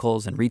online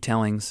articles and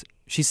retellings,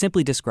 she's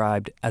simply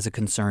described as a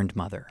concerned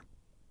mother.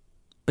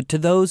 But to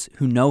those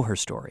who know her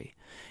story,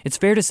 it's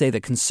fair to say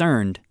that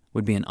concerned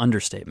would be an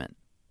understatement.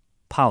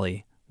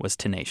 Polly was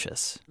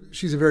tenacious.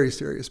 She's a very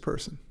serious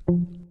person.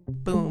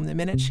 Boom, the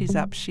minute she's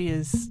up, she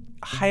is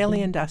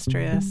highly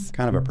industrious.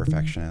 Kind of a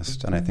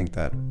perfectionist, and I think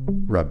that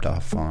rubbed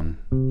off on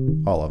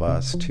all of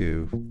us,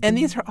 too. And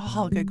these are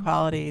all good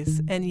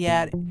qualities, and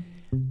yet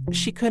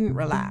she couldn't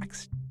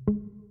relax.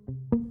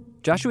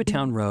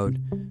 Joshuatown Road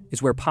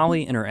is where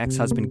Polly and her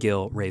ex-husband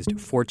Gil raised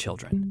 4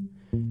 children.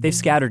 They've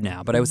scattered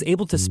now, but I was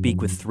able to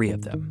speak with 3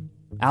 of them.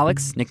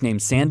 Alex,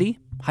 nicknamed Sandy,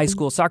 high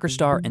school soccer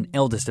star and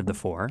eldest of the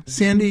 4.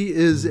 Sandy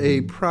is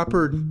a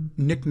proper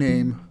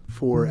nickname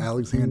for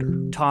Alexander.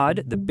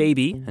 Todd, the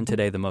baby, and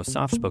today the most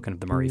soft-spoken of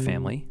the Murray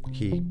family.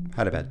 He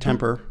had a bad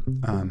temper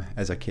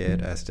as a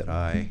kid, as did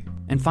I.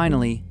 And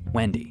finally,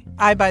 Wendy.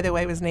 I, by the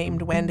way, was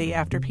named Wendy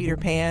after Peter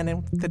Pan,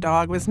 and the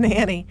dog was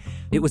Nanny.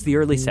 It was the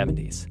early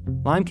 70s.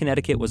 Lyme,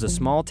 Connecticut was a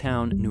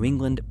small-town New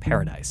England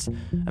paradise,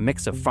 a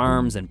mix of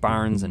farms and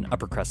barns and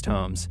upper-crust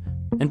homes.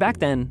 And back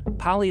then,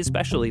 Polly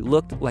especially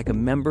looked like a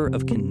member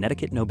of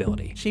Connecticut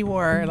nobility. She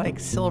wore, like,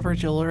 silver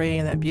jewelry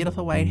and that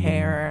beautiful white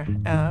hair,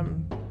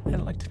 and it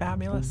looked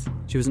fabulous.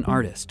 She was an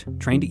artist,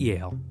 trained at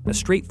Yale, as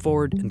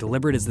straightforward and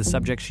deliberate as the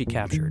subjects she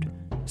captured.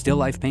 Still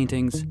life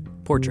paintings,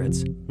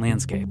 portraits,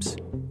 landscapes.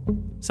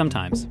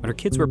 Sometimes, when her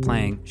kids were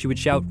playing, she would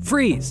shout,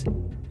 "Freeze!"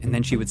 and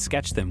then she would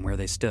sketch them where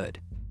they stood.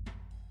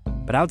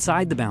 But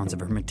outside the bounds of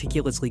her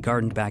meticulously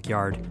gardened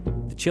backyard,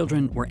 the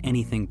children were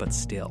anything but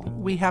still.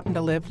 We happened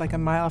to live like a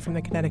mile from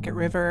the Connecticut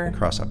River.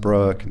 Across a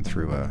brook and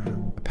through a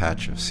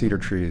patch of cedar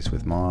trees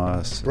with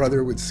moss.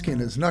 Brother would skin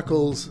his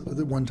knuckles.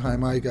 The one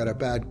time I got a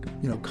bad,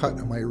 cut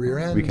on my rear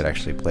end. We could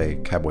actually play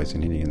cowboys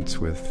and Indians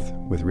with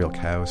real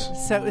cows.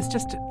 So it was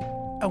just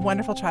a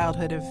wonderful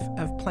childhood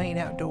of playing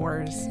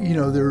outdoors.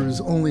 There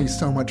was only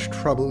so much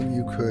trouble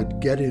you could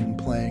get in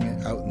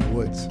playing out in the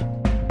woods.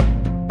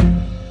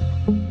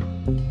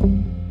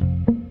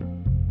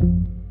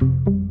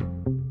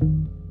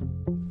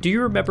 Do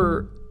you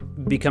remember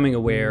becoming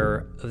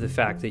aware of the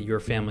fact that your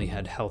family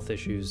had health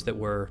issues that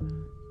were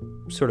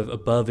sort of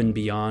above and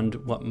beyond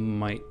what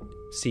might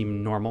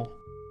seem normal?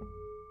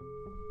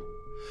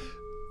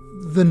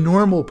 The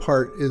normal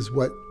part is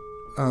what,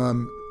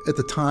 at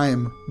the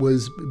time,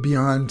 was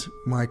beyond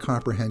my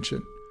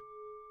comprehension.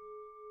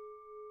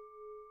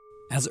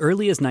 As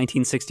early as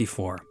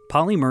 1964,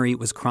 Polly Murray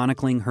was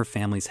chronicling her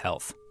family's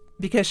health.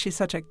 Because she's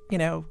such a,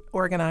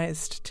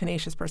 organized,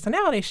 tenacious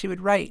personality, she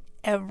would write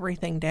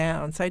everything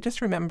down. So I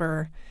just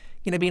remember,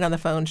 being on the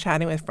phone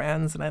chatting with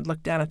friends, and I'd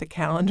look down at the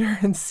calendar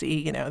and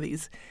see,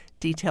 these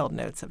detailed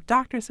notes of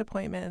doctor's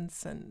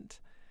appointments and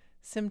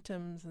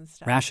symptoms and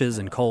stuff. Rashes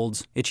and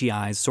colds, itchy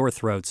eyes, sore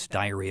throats,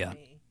 diarrhea.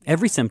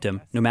 Every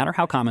symptom, no matter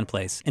how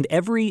commonplace, and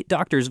every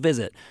doctor's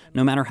visit,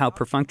 no matter how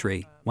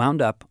perfunctory,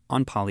 wound up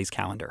on Polly's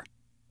calendar.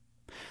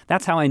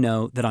 That's how I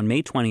know that on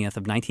May 20th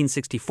of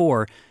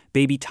 1964,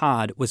 baby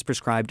Todd was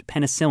prescribed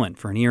penicillin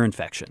for an ear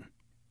infection.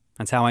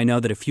 That's how I know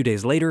that a few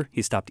days later,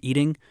 he stopped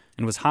eating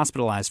and was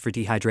hospitalized for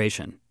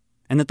dehydration,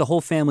 and that the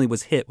whole family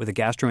was hit with a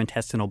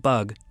gastrointestinal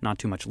bug not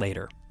too much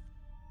later.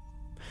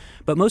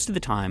 But most of the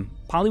time,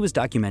 Polly was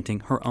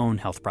documenting her own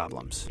health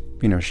problems.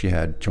 She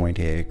had joint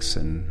aches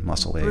and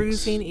muscle aches.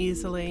 Bruising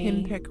easily,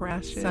 pinprick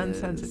rashes, sun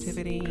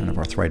sensitivity. Kind of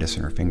arthritis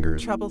in her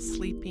fingers. Trouble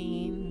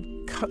sleeping.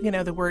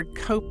 The word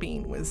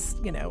coping was,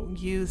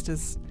 used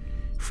as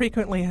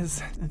frequently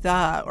as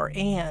the or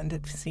and,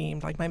 it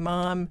seemed. Like my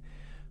mom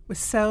was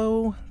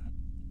so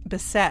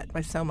beset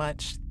by so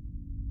much.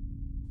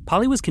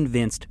 Polly was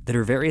convinced that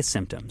her various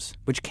symptoms,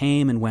 which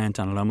came and went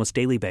on an almost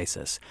daily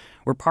basis,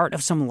 were part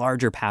of some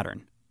larger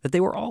pattern, that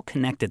they were all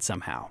connected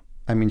somehow.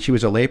 She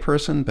was a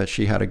layperson, but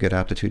she had a good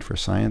aptitude for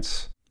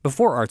science.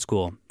 Before art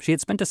school, she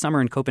had spent a summer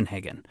in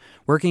Copenhagen,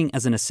 working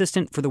as an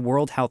assistant for the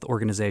World Health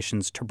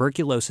Organization's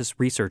Tuberculosis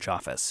Research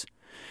Office.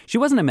 She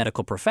wasn't a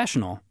medical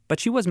professional, but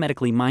she was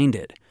medically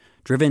minded,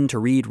 driven to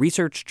read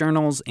research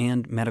journals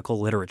and medical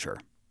literature.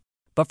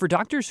 But for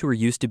doctors who are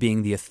used to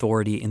being the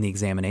authority in the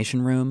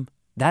examination room,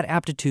 that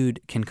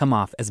aptitude can come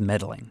off as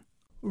meddling.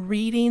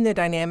 Reading the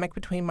dynamic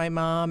between my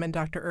mom and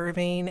Dr.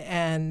 Irving,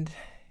 and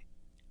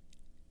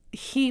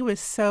he was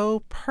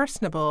so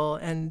personable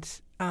and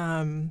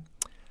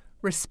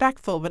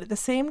respectful, but at the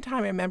same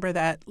time, I remember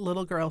that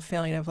little girl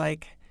feeling of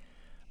like,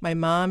 my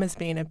mom is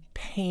being a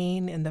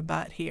pain in the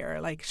butt here.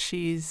 Like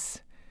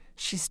she's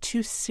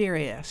too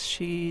serious.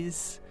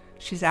 She's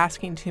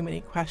asking too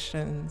many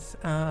questions,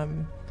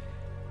 and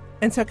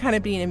so kind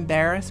of being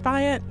embarrassed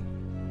by it.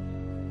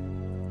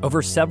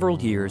 Over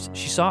several years,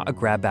 she saw a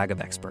grab bag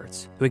of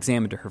experts who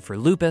examined her for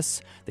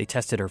lupus, they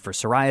tested her for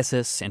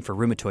psoriasis and for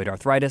rheumatoid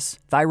arthritis,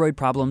 thyroid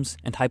problems,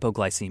 and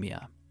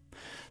hypoglycemia.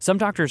 Some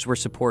doctors were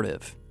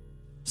supportive.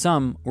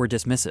 Some were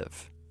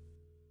dismissive.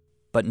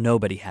 But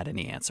nobody had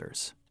any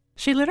answers.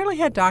 She literally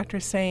had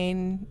doctors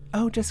saying,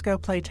 just go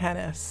play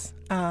tennis.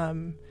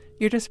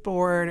 You're just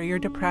bored or you're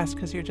depressed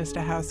because you're just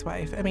a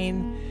housewife.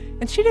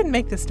 And she didn't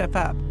make this stuff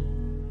up.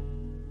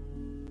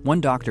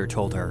 One doctor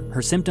told her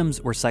her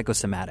symptoms were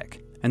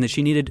psychosomatic and that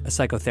she needed a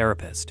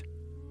psychotherapist.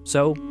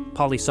 So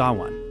Polly saw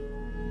one.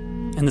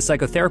 And the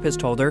psychotherapist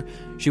told her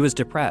she was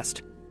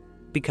depressed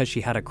because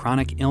she had a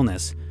chronic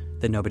illness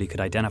that nobody could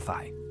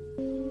identify.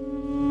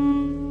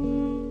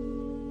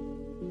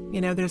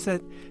 There's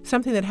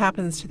something that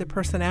happens to the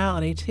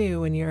personality,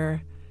 too, when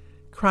you're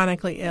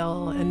chronically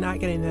ill and not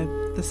getting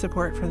the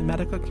support from the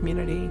medical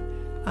community.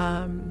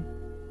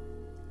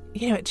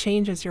 It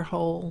changes your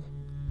whole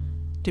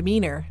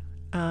demeanor.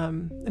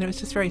 And it was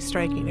just very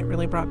striking. It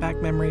really brought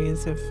back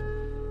memories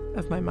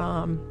of my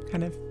mom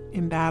kind of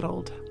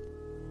embattled.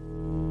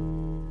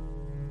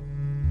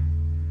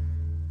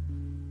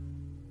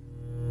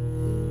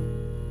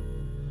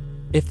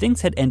 If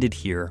things had ended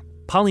here,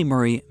 Polly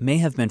Murray may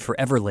have been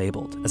forever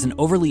labeled as an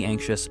overly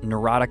anxious,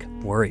 neurotic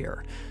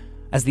worrier,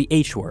 as the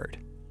H word,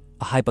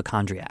 a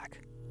hypochondriac.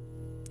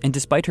 And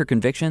despite her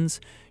convictions,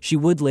 she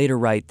would later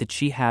write that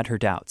she had her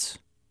doubts.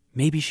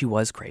 Maybe she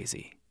was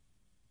crazy.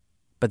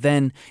 But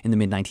then, in the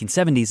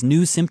mid-1970s,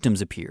 new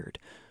symptoms appeared,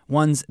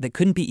 ones that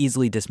couldn't be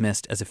easily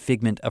dismissed as a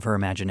figment of her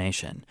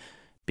imagination,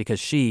 because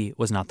she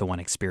was not the one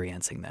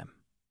experiencing them.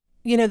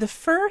 The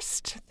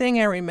first thing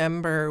I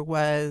remember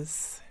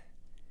was...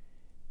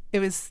 It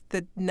was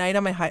the night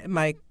of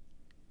my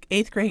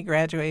 8th grade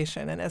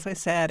graduation, and as I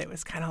said, it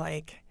was kind of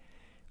like,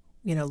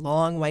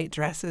 long white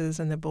dresses,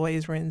 and the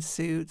boys were in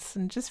suits,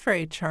 and just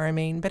very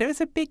charming. But it was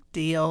a big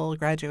deal,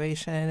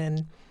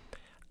 graduation,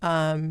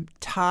 and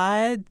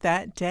Todd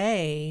that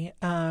day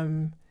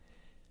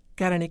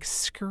got an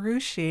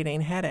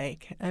excruciating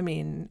headache. I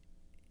mean,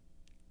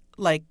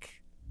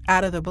 like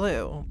out of the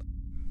blue.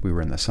 We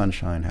were in the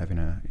sunshine,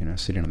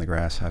 sitting on the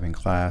grass having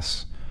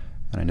class,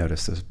 and I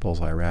noticed this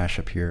bullseye rash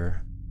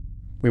appear.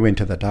 We went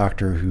to the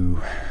doctor, who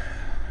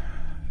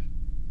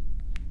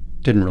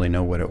didn't really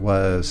know what it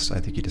was. I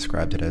think he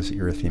described it as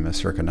erythema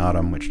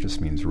circinatum, which just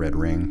means red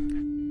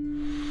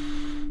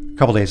ring. A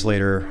couple days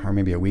later, or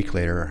maybe a week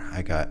later,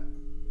 I got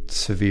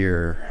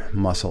severe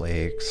muscle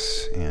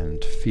aches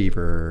and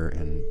fever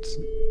and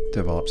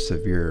developed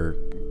severe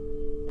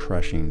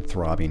crushing,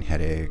 throbbing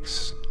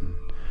headaches.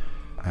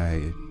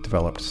 I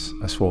developed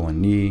a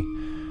swollen knee,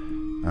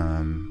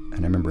 and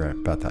I remember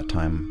about that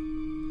time,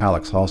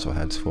 Alex also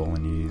had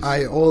swollen knees.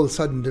 I all of a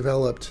sudden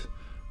developed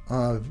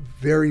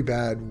very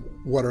bad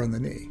water on the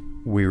knee.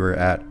 We were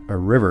at a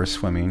river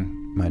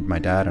swimming, my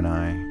dad and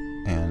I,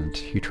 and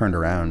he turned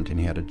around and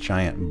he had a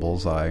giant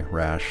bullseye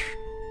rash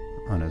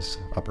on his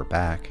upper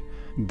back.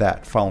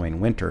 That following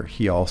winter,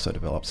 he also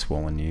developed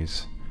swollen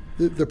knees.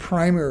 The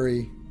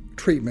primary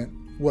treatment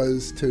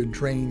was to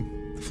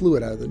drain the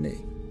fluid out of the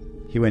knee.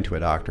 He went to a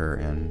doctor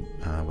and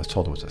was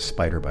told it was a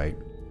spider bite.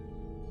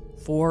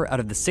 4 out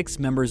of the 6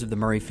 members of the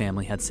Murray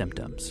family had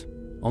symptoms.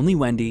 Only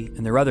Wendy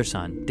and their other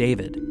son,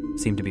 David,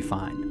 seemed to be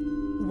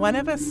fine. One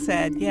of us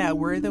said,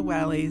 we're the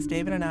wellies.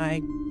 David and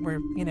I were,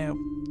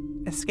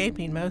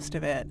 escaping most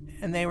of it,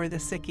 and they were the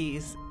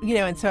sickies.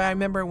 And so I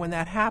remember when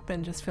that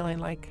happened, just feeling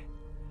like,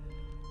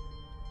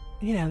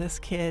 this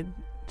kid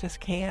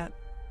just can't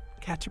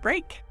catch a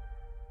break.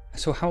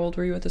 So how old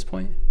were you at this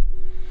point?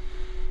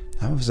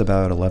 I was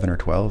about 11 or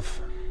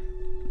 12,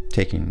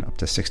 taking up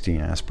to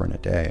 16 aspirin a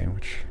day,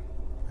 which...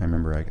 I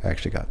remember I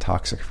actually got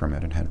toxic from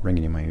it and had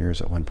ringing in my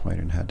ears at one point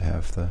and had to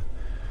have the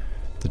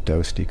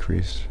dose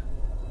decreased.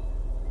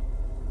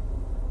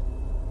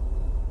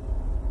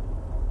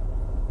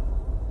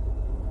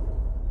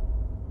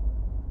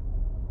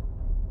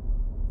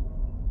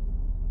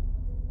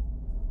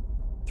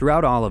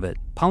 Throughout all of it,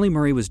 Polly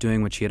Murray was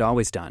doing what she had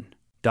always done,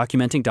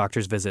 documenting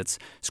doctors' visits,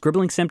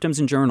 scribbling symptoms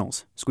in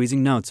journals,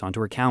 squeezing notes onto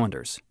her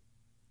calendars.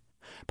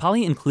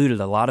 Polly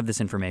included a lot of this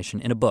information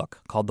in a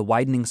book called The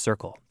Widening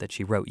Circle that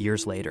she wrote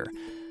years later.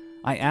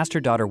 I asked her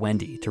daughter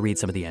Wendy to read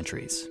some of the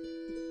entries.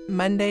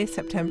 Monday,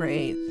 September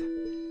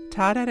 8th.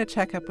 Todd had a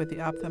checkup with the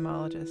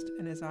ophthalmologist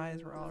and his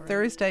eyes were all right.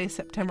 Thursday,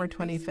 September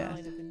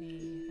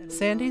 25th.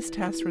 Sandy's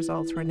test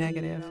results were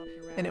negative,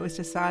 and it was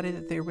decided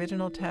that the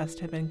original test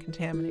had been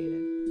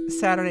contaminated.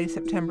 Saturday,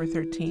 September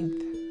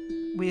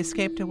 13th. We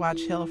escaped to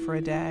Watch Hill for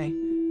a day.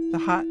 The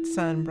hot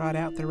sun brought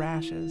out the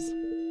rashes.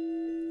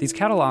 These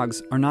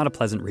catalogs are not a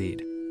pleasant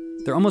read.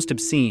 They're almost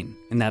obscene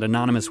in that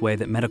anonymous way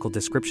that medical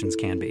descriptions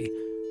can be,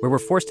 where we're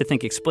forced to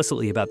think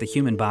explicitly about the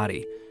human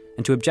body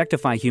and to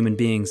objectify human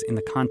beings in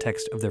the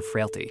context of their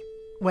frailty.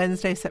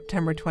 Wednesday,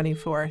 September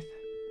 24th.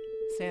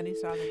 Sandy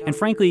saw the doctor. And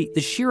frankly,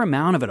 the sheer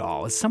amount of it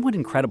all is somewhat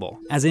incredible,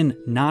 as in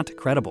not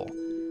credible.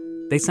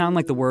 They sound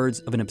like the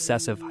words of an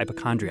obsessive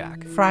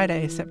hypochondriac.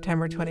 Friday,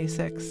 September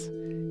 26th.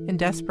 In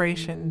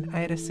desperation, I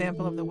had a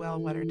sample of the well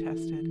water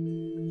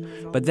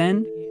tested. But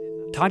then,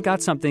 Todd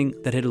got something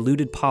that had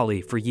eluded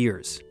Polly for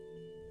years.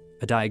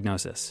 A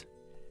diagnosis.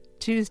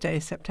 Tuesday,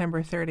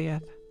 September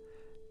 30th.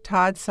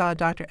 Todd saw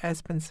Dr.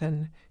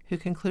 Espenson, who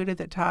concluded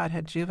that Todd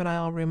had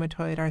juvenile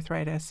rheumatoid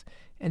arthritis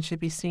and should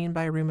be seen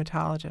by a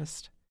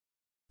rheumatologist.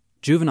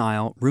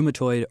 Juvenile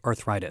rheumatoid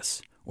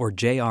arthritis, or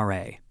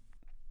JRA.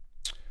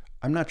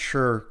 I'm not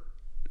sure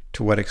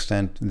to what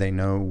extent they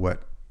know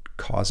what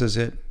causes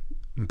it,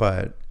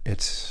 but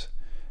it's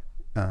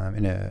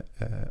in an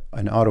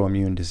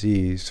autoimmune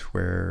disease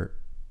where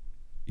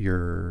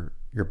your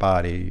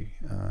body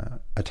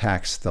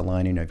attacks the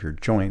lining of your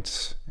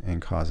joints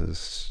and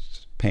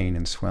causes pain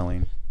and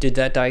swelling. Did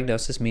that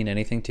diagnosis mean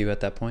anything to you at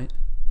that point?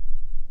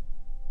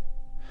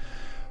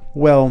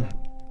 Well,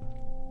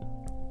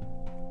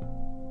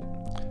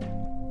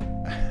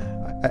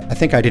 I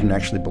think I didn't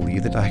actually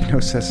believe the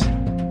diagnosis.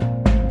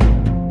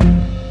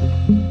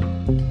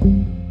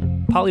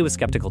 Polly was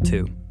skeptical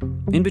too.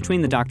 In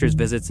between the doctor's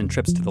visits and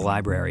trips to the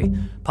library,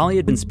 Polly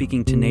had been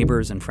speaking to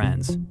neighbors and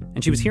friends,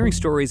 and she was hearing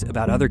stories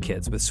about other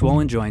kids with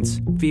swollen joints,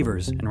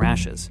 fevers, and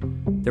rashes.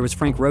 There was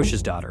Frank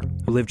Roche's daughter,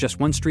 who lived just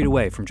one street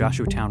away from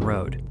Joshuatown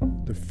Road.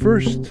 The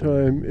first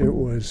time it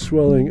was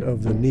swelling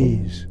of the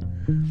knees,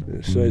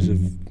 the size of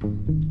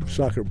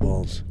soccer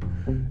balls.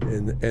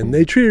 And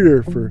they treated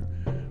her for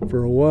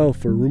a while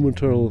for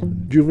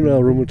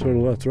juvenile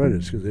rheumatoid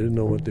arthritis because they didn't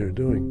know what they were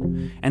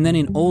doing. And then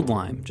in Old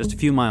Lyme, just a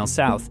few miles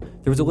south,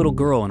 there was a little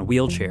girl in a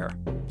wheelchair.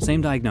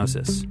 Same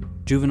diagnosis,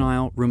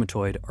 juvenile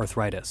rheumatoid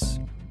arthritis.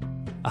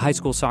 A high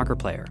school soccer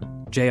player,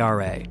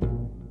 JRA.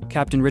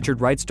 Captain Richard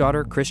Wright's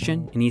daughter,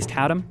 Christian, in East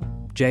Haddam,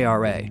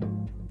 JRA.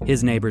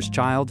 His neighbor's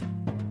child,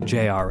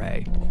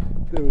 JRA.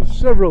 There were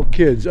several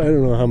kids, I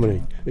don't know how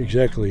many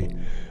exactly,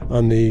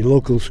 on the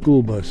local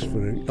school bus for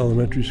the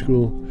elementary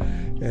school,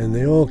 and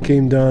they all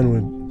came down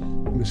with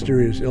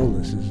mysterious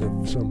illnesses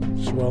of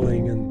some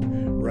swelling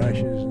and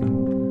rashes.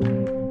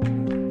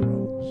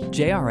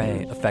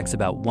 JRA affects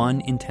about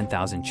 1 in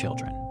 10,000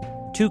 children.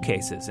 2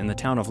 cases in the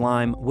town of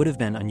Lyme would have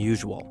been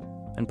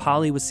unusual, and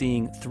Polly was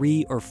seeing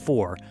 3 or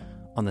 4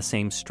 on the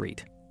same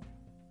street.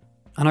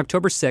 On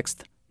October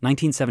 6th,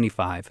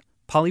 1975,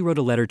 Polly wrote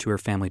a letter to her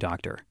family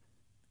doctor.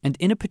 And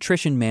in a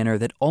patrician manner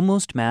that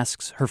almost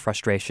masks her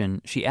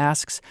frustration, she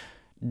asks,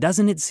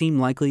 doesn't it seem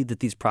likely that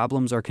these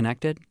problems are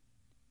connected?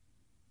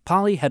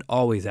 Polly had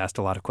always asked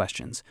a lot of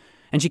questions,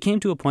 and she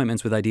came to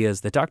appointments with ideas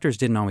that doctors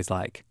didn't always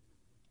like.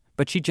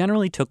 But she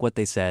generally took what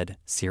they said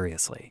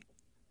seriously.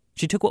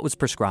 She took what was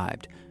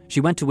prescribed. She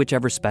went to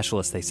whichever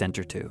specialist they sent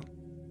her to.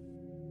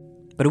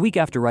 But a week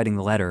after writing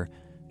the letter,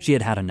 she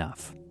had had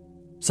enough.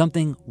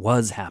 Something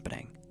was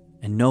happening,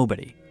 and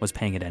nobody was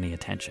paying it any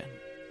attention.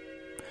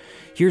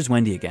 Here's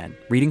Wendy again,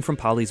 reading from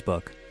Polly's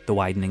book, The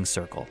Widening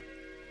Circle.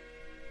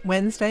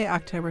 Wednesday,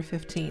 October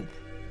 15th.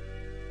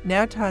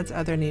 Now Todd's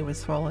other knee was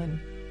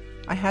swollen.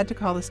 I had to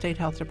call the state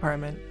health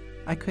department.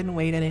 I couldn't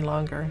wait any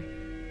longer.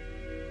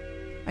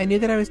 I knew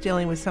that I was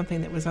dealing with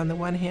something that was on the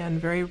one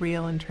hand very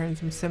real in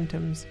terms of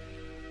symptoms,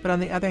 but on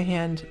the other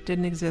hand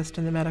didn't exist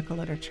in the medical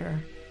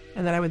literature,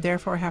 and that I would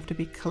therefore have to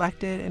be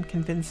collected and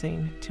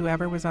convincing to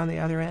whoever was on the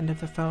other end of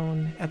the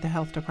phone at the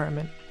health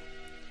department.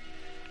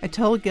 I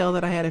told Gil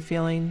that I had a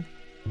feeling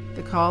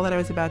the call that I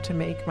was about to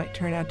make might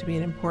turn out to be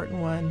an important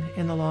one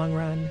in the long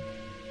run.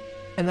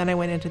 And then I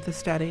went into the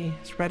study,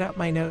 spread out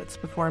my notes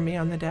before me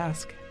on the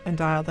desk, and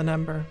dialed the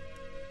number.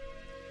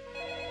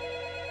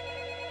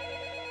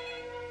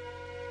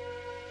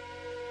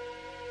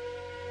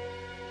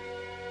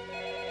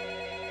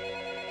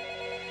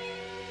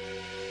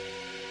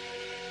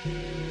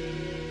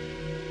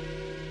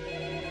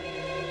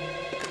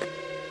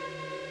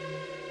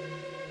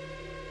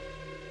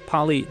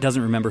 Polly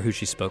doesn't remember who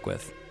she spoke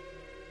with.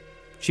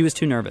 She was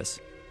too nervous.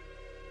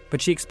 But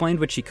she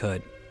explained what she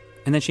could,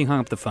 and then she hung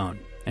up the phone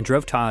and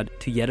drove Todd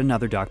to yet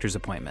another doctor's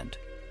appointment.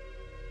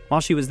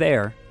 While she was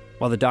there,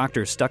 while the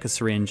doctor stuck a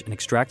syringe and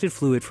extracted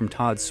fluid from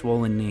Todd's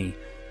swollen knee,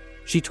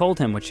 she told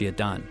him what she had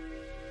done,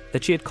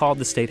 that she had called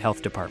the state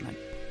health department.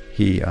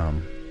 He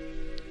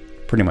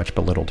pretty much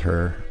belittled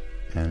her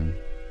and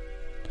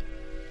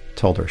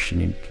told her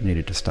she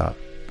needed to stop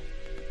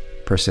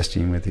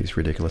persisting with these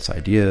ridiculous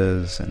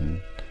ideas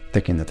and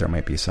thinking that there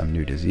might be some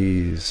new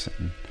disease.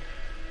 And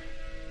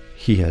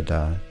he had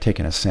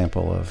taken a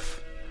sample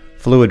of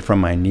fluid from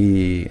my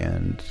knee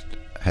and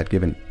had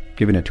given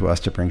it to us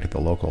to bring to the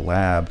local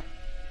lab.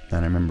 And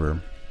I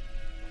remember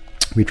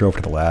we drove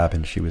to the lab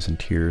and she was in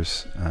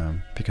tears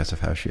because of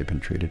how she had been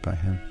treated by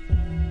him.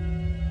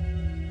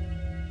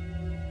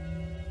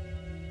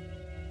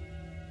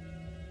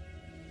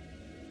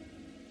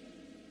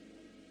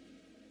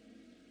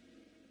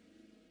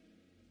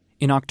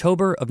 In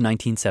October of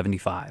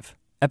 1975,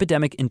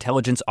 Epidemic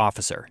Intelligence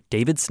Officer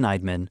David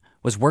Sneidman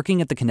was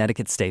working at the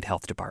Connecticut State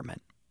Health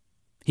Department.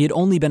 He had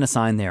only been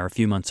assigned there a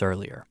few months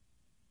earlier.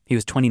 He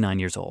was 29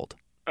 years old.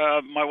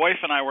 My wife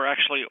and I were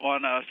actually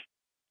on a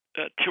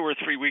 2 or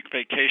 3 week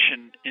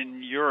vacation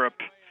in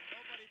Europe,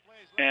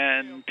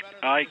 and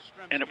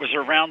it was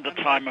around the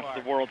time of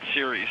the World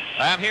Series.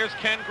 And here's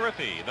Ken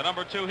Griffey, the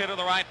number 2 hitter,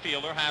 the right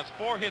fielder, has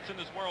 4 hits in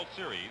this World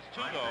Series.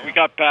 2 go. We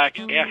got back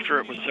after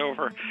it was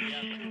over,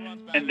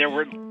 and there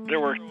were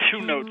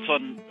 2 notes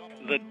on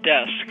the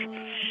desk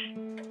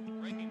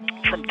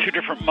from 2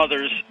 different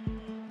mothers,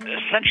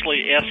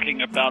 essentially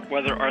asking about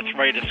whether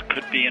arthritis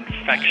could be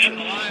infectious.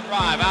 Line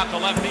drive out to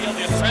left field.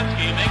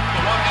 Yastrzemski makes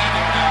the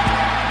one-handed catch.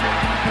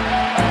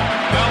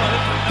 Well,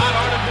 this is not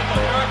artificial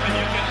turf, and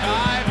you can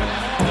dive and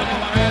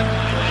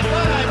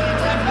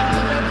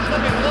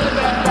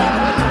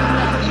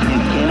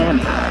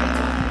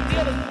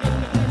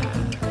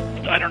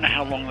I don't know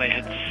how long they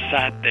had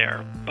sat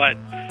there, but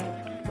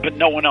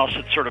no one else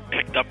had sort of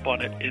picked up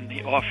on it in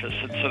the office,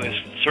 and so they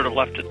sort of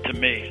left it to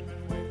me.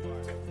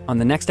 On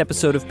the next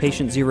episode of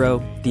Patient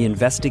Zero, the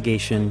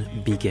investigation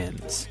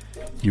begins.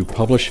 You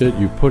publish it,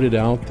 you put it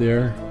out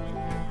there,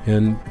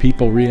 and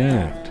people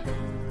react.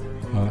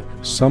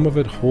 Some of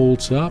it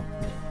holds up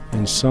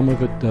and some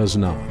of it does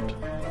not.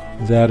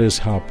 That is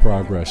how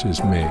progress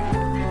is made.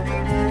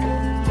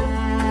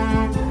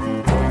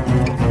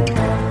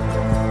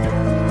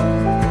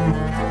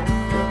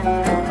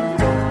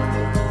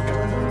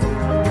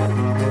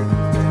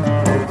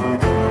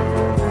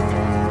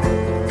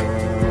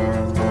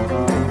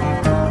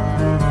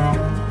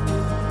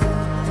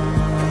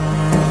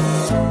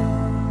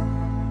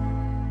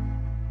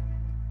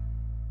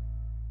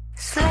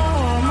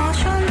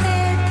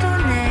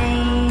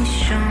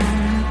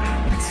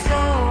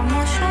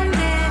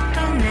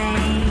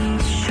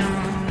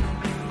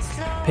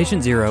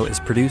 Patient Zero is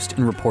produced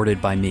and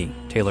reported by me,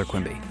 Taylor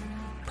Quimby.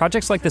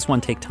 Projects like this one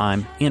take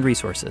time and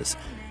resources.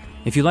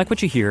 If you like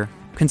what you hear,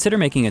 consider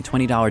making a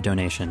 $20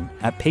 donation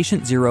at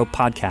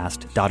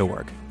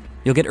patientzeropodcast.org.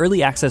 You'll get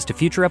early access to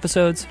future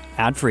episodes,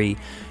 ad-free,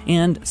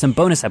 and some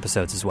bonus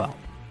episodes as well.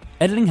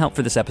 Editing help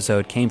for this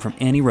episode came from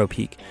Annie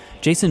Ropeek,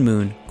 Jason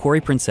Moon, Corey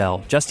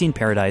Princell, Justine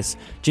Paradise,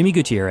 Jimmy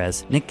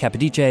Gutierrez, Nick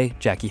Capodice,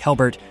 Jackie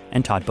Helbert,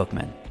 and Todd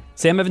Bookman.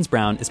 Sam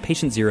Evans-Brown is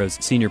Patient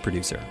Zero's senior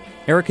producer.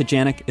 Erica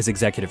Janik is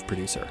executive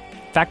producer.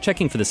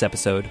 Fact-checking for this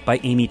episode by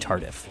Amy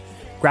Tardif.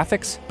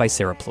 Graphics by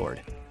Sarah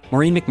Plord.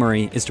 Maureen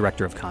McMurray is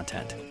director of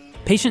content.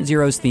 Patient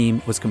Zero's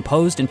theme was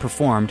composed and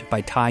performed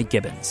by Ty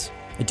Gibbons.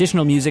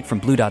 Additional music from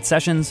Blue Dot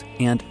Sessions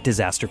and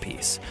Disaster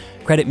Piece.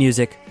 Credit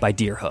music by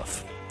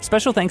Deerhoof.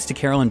 Special thanks to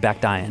Carolyn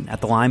Backdyan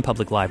at the Lyme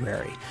Public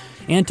Library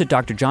and to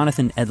Dr.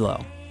 Jonathan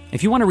Edlow.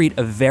 If you want to read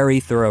a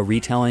very thorough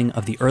retelling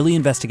of the early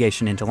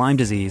investigation into Lyme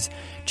disease,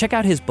 check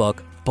out his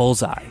book,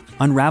 Bullseye,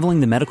 Unraveling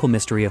the Medical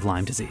Mystery of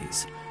Lyme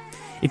Disease.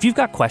 If you've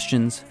got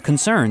questions,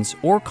 concerns,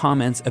 or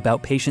comments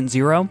about Patient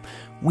Zero,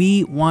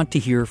 we want to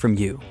hear from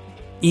you.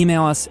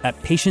 Email us at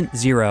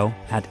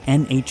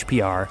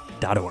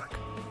patientzero@nhpr.org.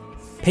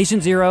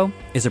 Patient Zero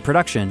is a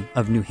production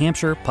of New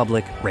Hampshire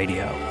Public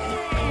Radio.